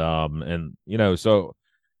know, and you know, so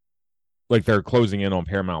like they're closing in on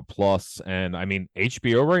Paramount Plus, and I mean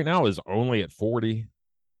HBO right now is only at 40.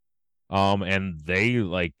 And they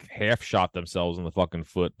like half shot themselves in the fucking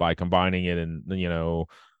foot by combining it, and you know,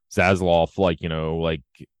 Zaslav, like, you know, like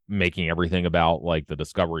making everything about like the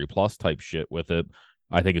Discovery Plus type shit with it,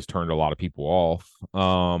 I think has turned a lot of people off.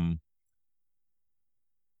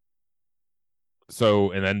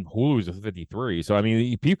 So, and then Hulu's at 53. So I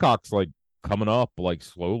mean, Peacock's like coming up like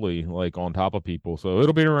slowly, like on top of people. So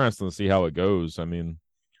it'll be interesting to see how it goes. I mean,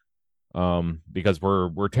 because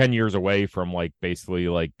we're 10 years away from like basically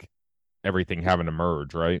like everything having to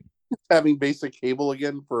merge, right? Having basic cable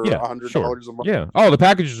again for $100 a month. Yeah. Oh, the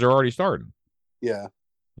packages are already starting. Yeah.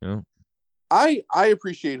 Yeah. I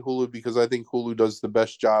appreciate Hulu because I think Hulu does the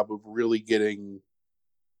best job of really getting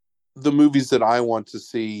the movies that I want to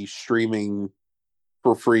see streaming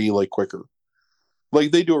for free, like quicker.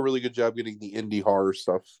 Like they do a really good job getting the indie horror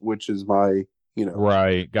stuff, which is my, you know.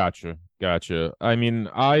 Right. Gotcha. I mean,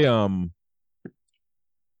 I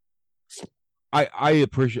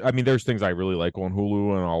appreciate, I mean, there's things I really like on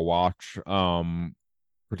Hulu and I'll watch,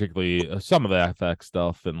 particularly some of the FX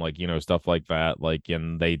stuff and like, you know, stuff like that. Like,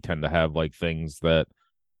 and they tend to have like things that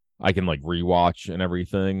I can like rewatch and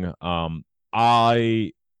everything.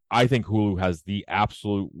 I think Hulu has the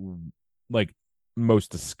absolute like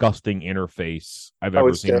most disgusting interface I've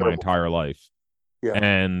ever seen in my entire life. Yeah.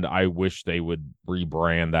 And I wish they would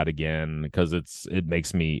rebrand that again because it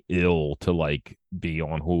makes me ill to like be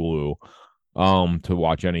on Hulu to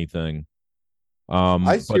watch anything.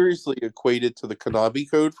 I seriously equate it to the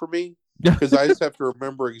Konami code for me because I just have to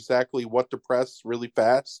remember exactly what to press really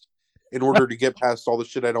fast in order to get past all the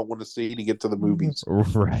shit I don't want to see to get to the movies.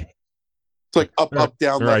 Right. It's like up,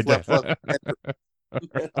 down, right. left.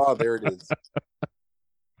 Oh, there it is.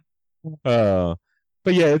 But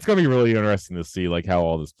yeah, it's gonna be really interesting to see like how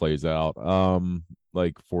all this plays out.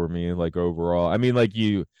 Like for me, like overall, I mean, like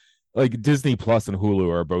Disney Plus and Hulu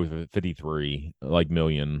are both at 53 like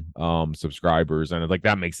million subscribers, and like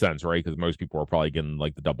that makes sense, right? Because most people are probably getting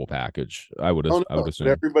like the double package. I would assume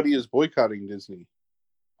everybody is boycotting Disney.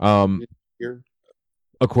 Here,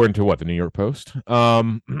 according to what, the New York Post? I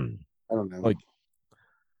don't know. Like,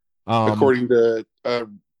 according to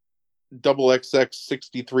double XX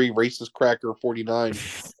 63 racist cracker 49,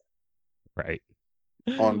 right?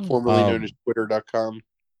 On formerly known as Twitter.com.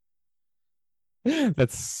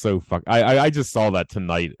 That's so fuck. I just saw that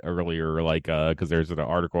tonight earlier, like because there's an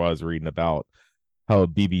article I was reading about how a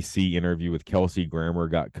BBC interview with Kelsey Grammer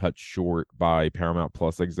got cut short by Paramount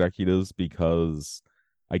Plus executives because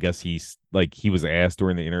I guess he was asked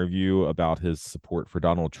during the interview about his support for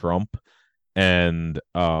Donald Trump, and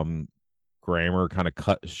Grammer kind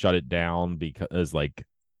of shut it down because like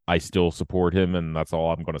I still support him, and that's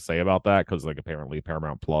all I'm going to say about that, because like apparently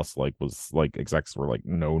Paramount Plus like was like execs were like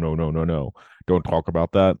no, don't talk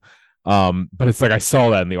about that. But it's like I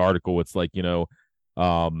saw that in the article. It's like,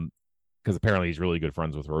 because apparently he's really good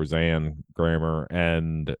friends with Roseanne Grammer,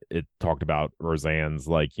 and it talked about Roseanne's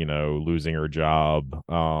like, losing her job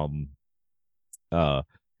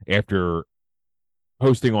after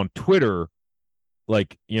posting on Twitter,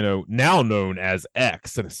 like, now known as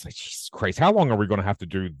X. And it's like, Jesus Christ, how long are we going to have to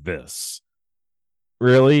do this?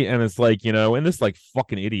 Really? And it's like, and this like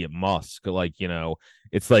fucking idiot Musk, like,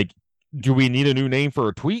 it's like, do we need a new name for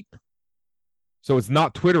a tweet? So it's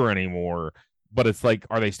not Twitter anymore, but it's like,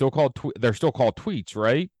 are they still called they're still called tweets,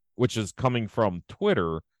 right? Which is coming from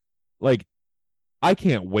Twitter. Like, I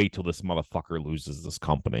can't wait till this motherfucker loses this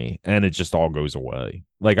company and it just all goes away.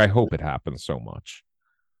 Like, I hope it happens so much.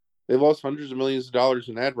 They lost hundreds of millions of dollars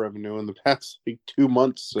in ad revenue in the past like 2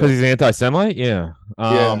 months. Because he's anti-Semite? Yeah.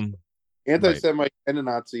 Anti-Semite right. And a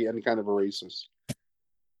Nazi and kind of a racist.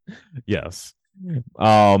 Yes.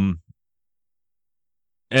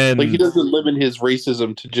 And like, he doesn't limit his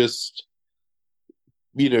racism to just,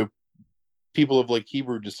 people of like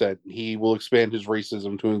Hebrew descent. He will expand his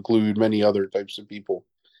racism to include many other types of people.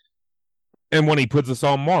 And when he puts us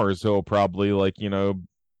on Mars, he'll probably like,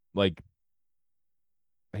 like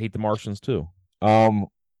hate the Martians too.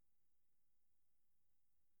 Fucking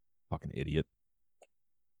idiot.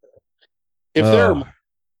 If they're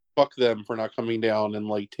fuck them for not coming down and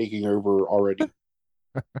like taking over already.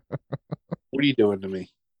 What are you doing to me?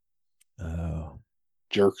 Oh,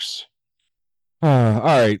 jerks. All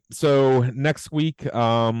right. So next week,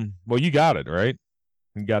 well, you got it, right?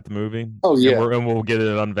 You got the movie. Oh yeah, and we'll get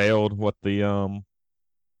it unveiled. What the well,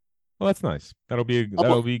 that's nice. That'll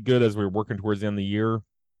be good as we're working towards the end of the year.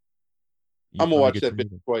 I'm gonna watch that bit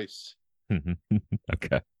twice.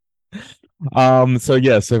 Okay.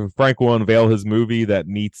 So Frank will unveil his movie that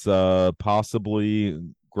meets possibly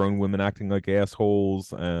grown women acting like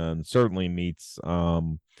assholes, and certainly meets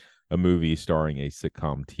a movie starring a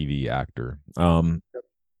sitcom TV actor. Good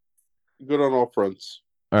on all fronts.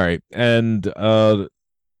 All right, and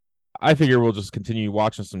I figure we'll just continue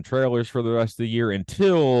watching some trailers for the rest of the year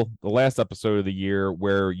until the last episode of the year,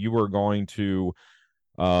 where you are going to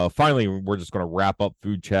finally, we're just going to wrap up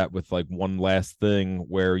Food Chat with like one last thing,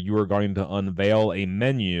 where you are going to unveil a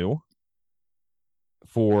menu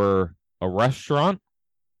for a restaurant.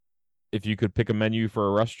 If you could pick a menu for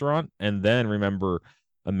a restaurant, and then remember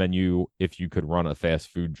a menu if you could run a fast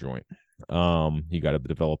food joint. You got to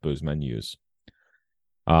develop those menus.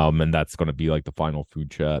 And that's going to be like the final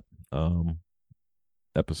Food Chat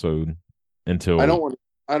episode until I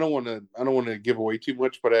don't want to give away too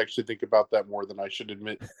much, but I actually think about that more than I should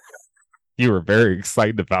admit. You were very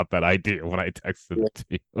excited about that idea when I texted it to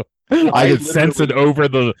you. I could sense it over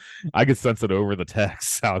the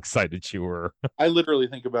text how excited you were. I literally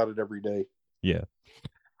think about it every day. Yeah.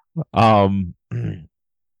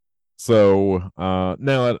 So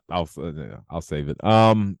no, I'll save it.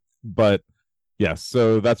 But yes,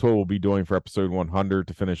 so that's what we'll be doing for episode 100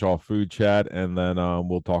 to finish off Food Chat, and then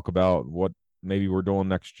we'll talk about what maybe we're doing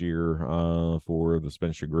next year for the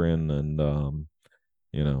Spin Chagrin and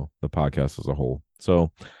the podcast as a whole.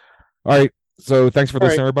 So all right, so thanks for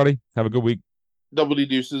listening, everybody. Have a good week. Double D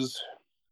deuces.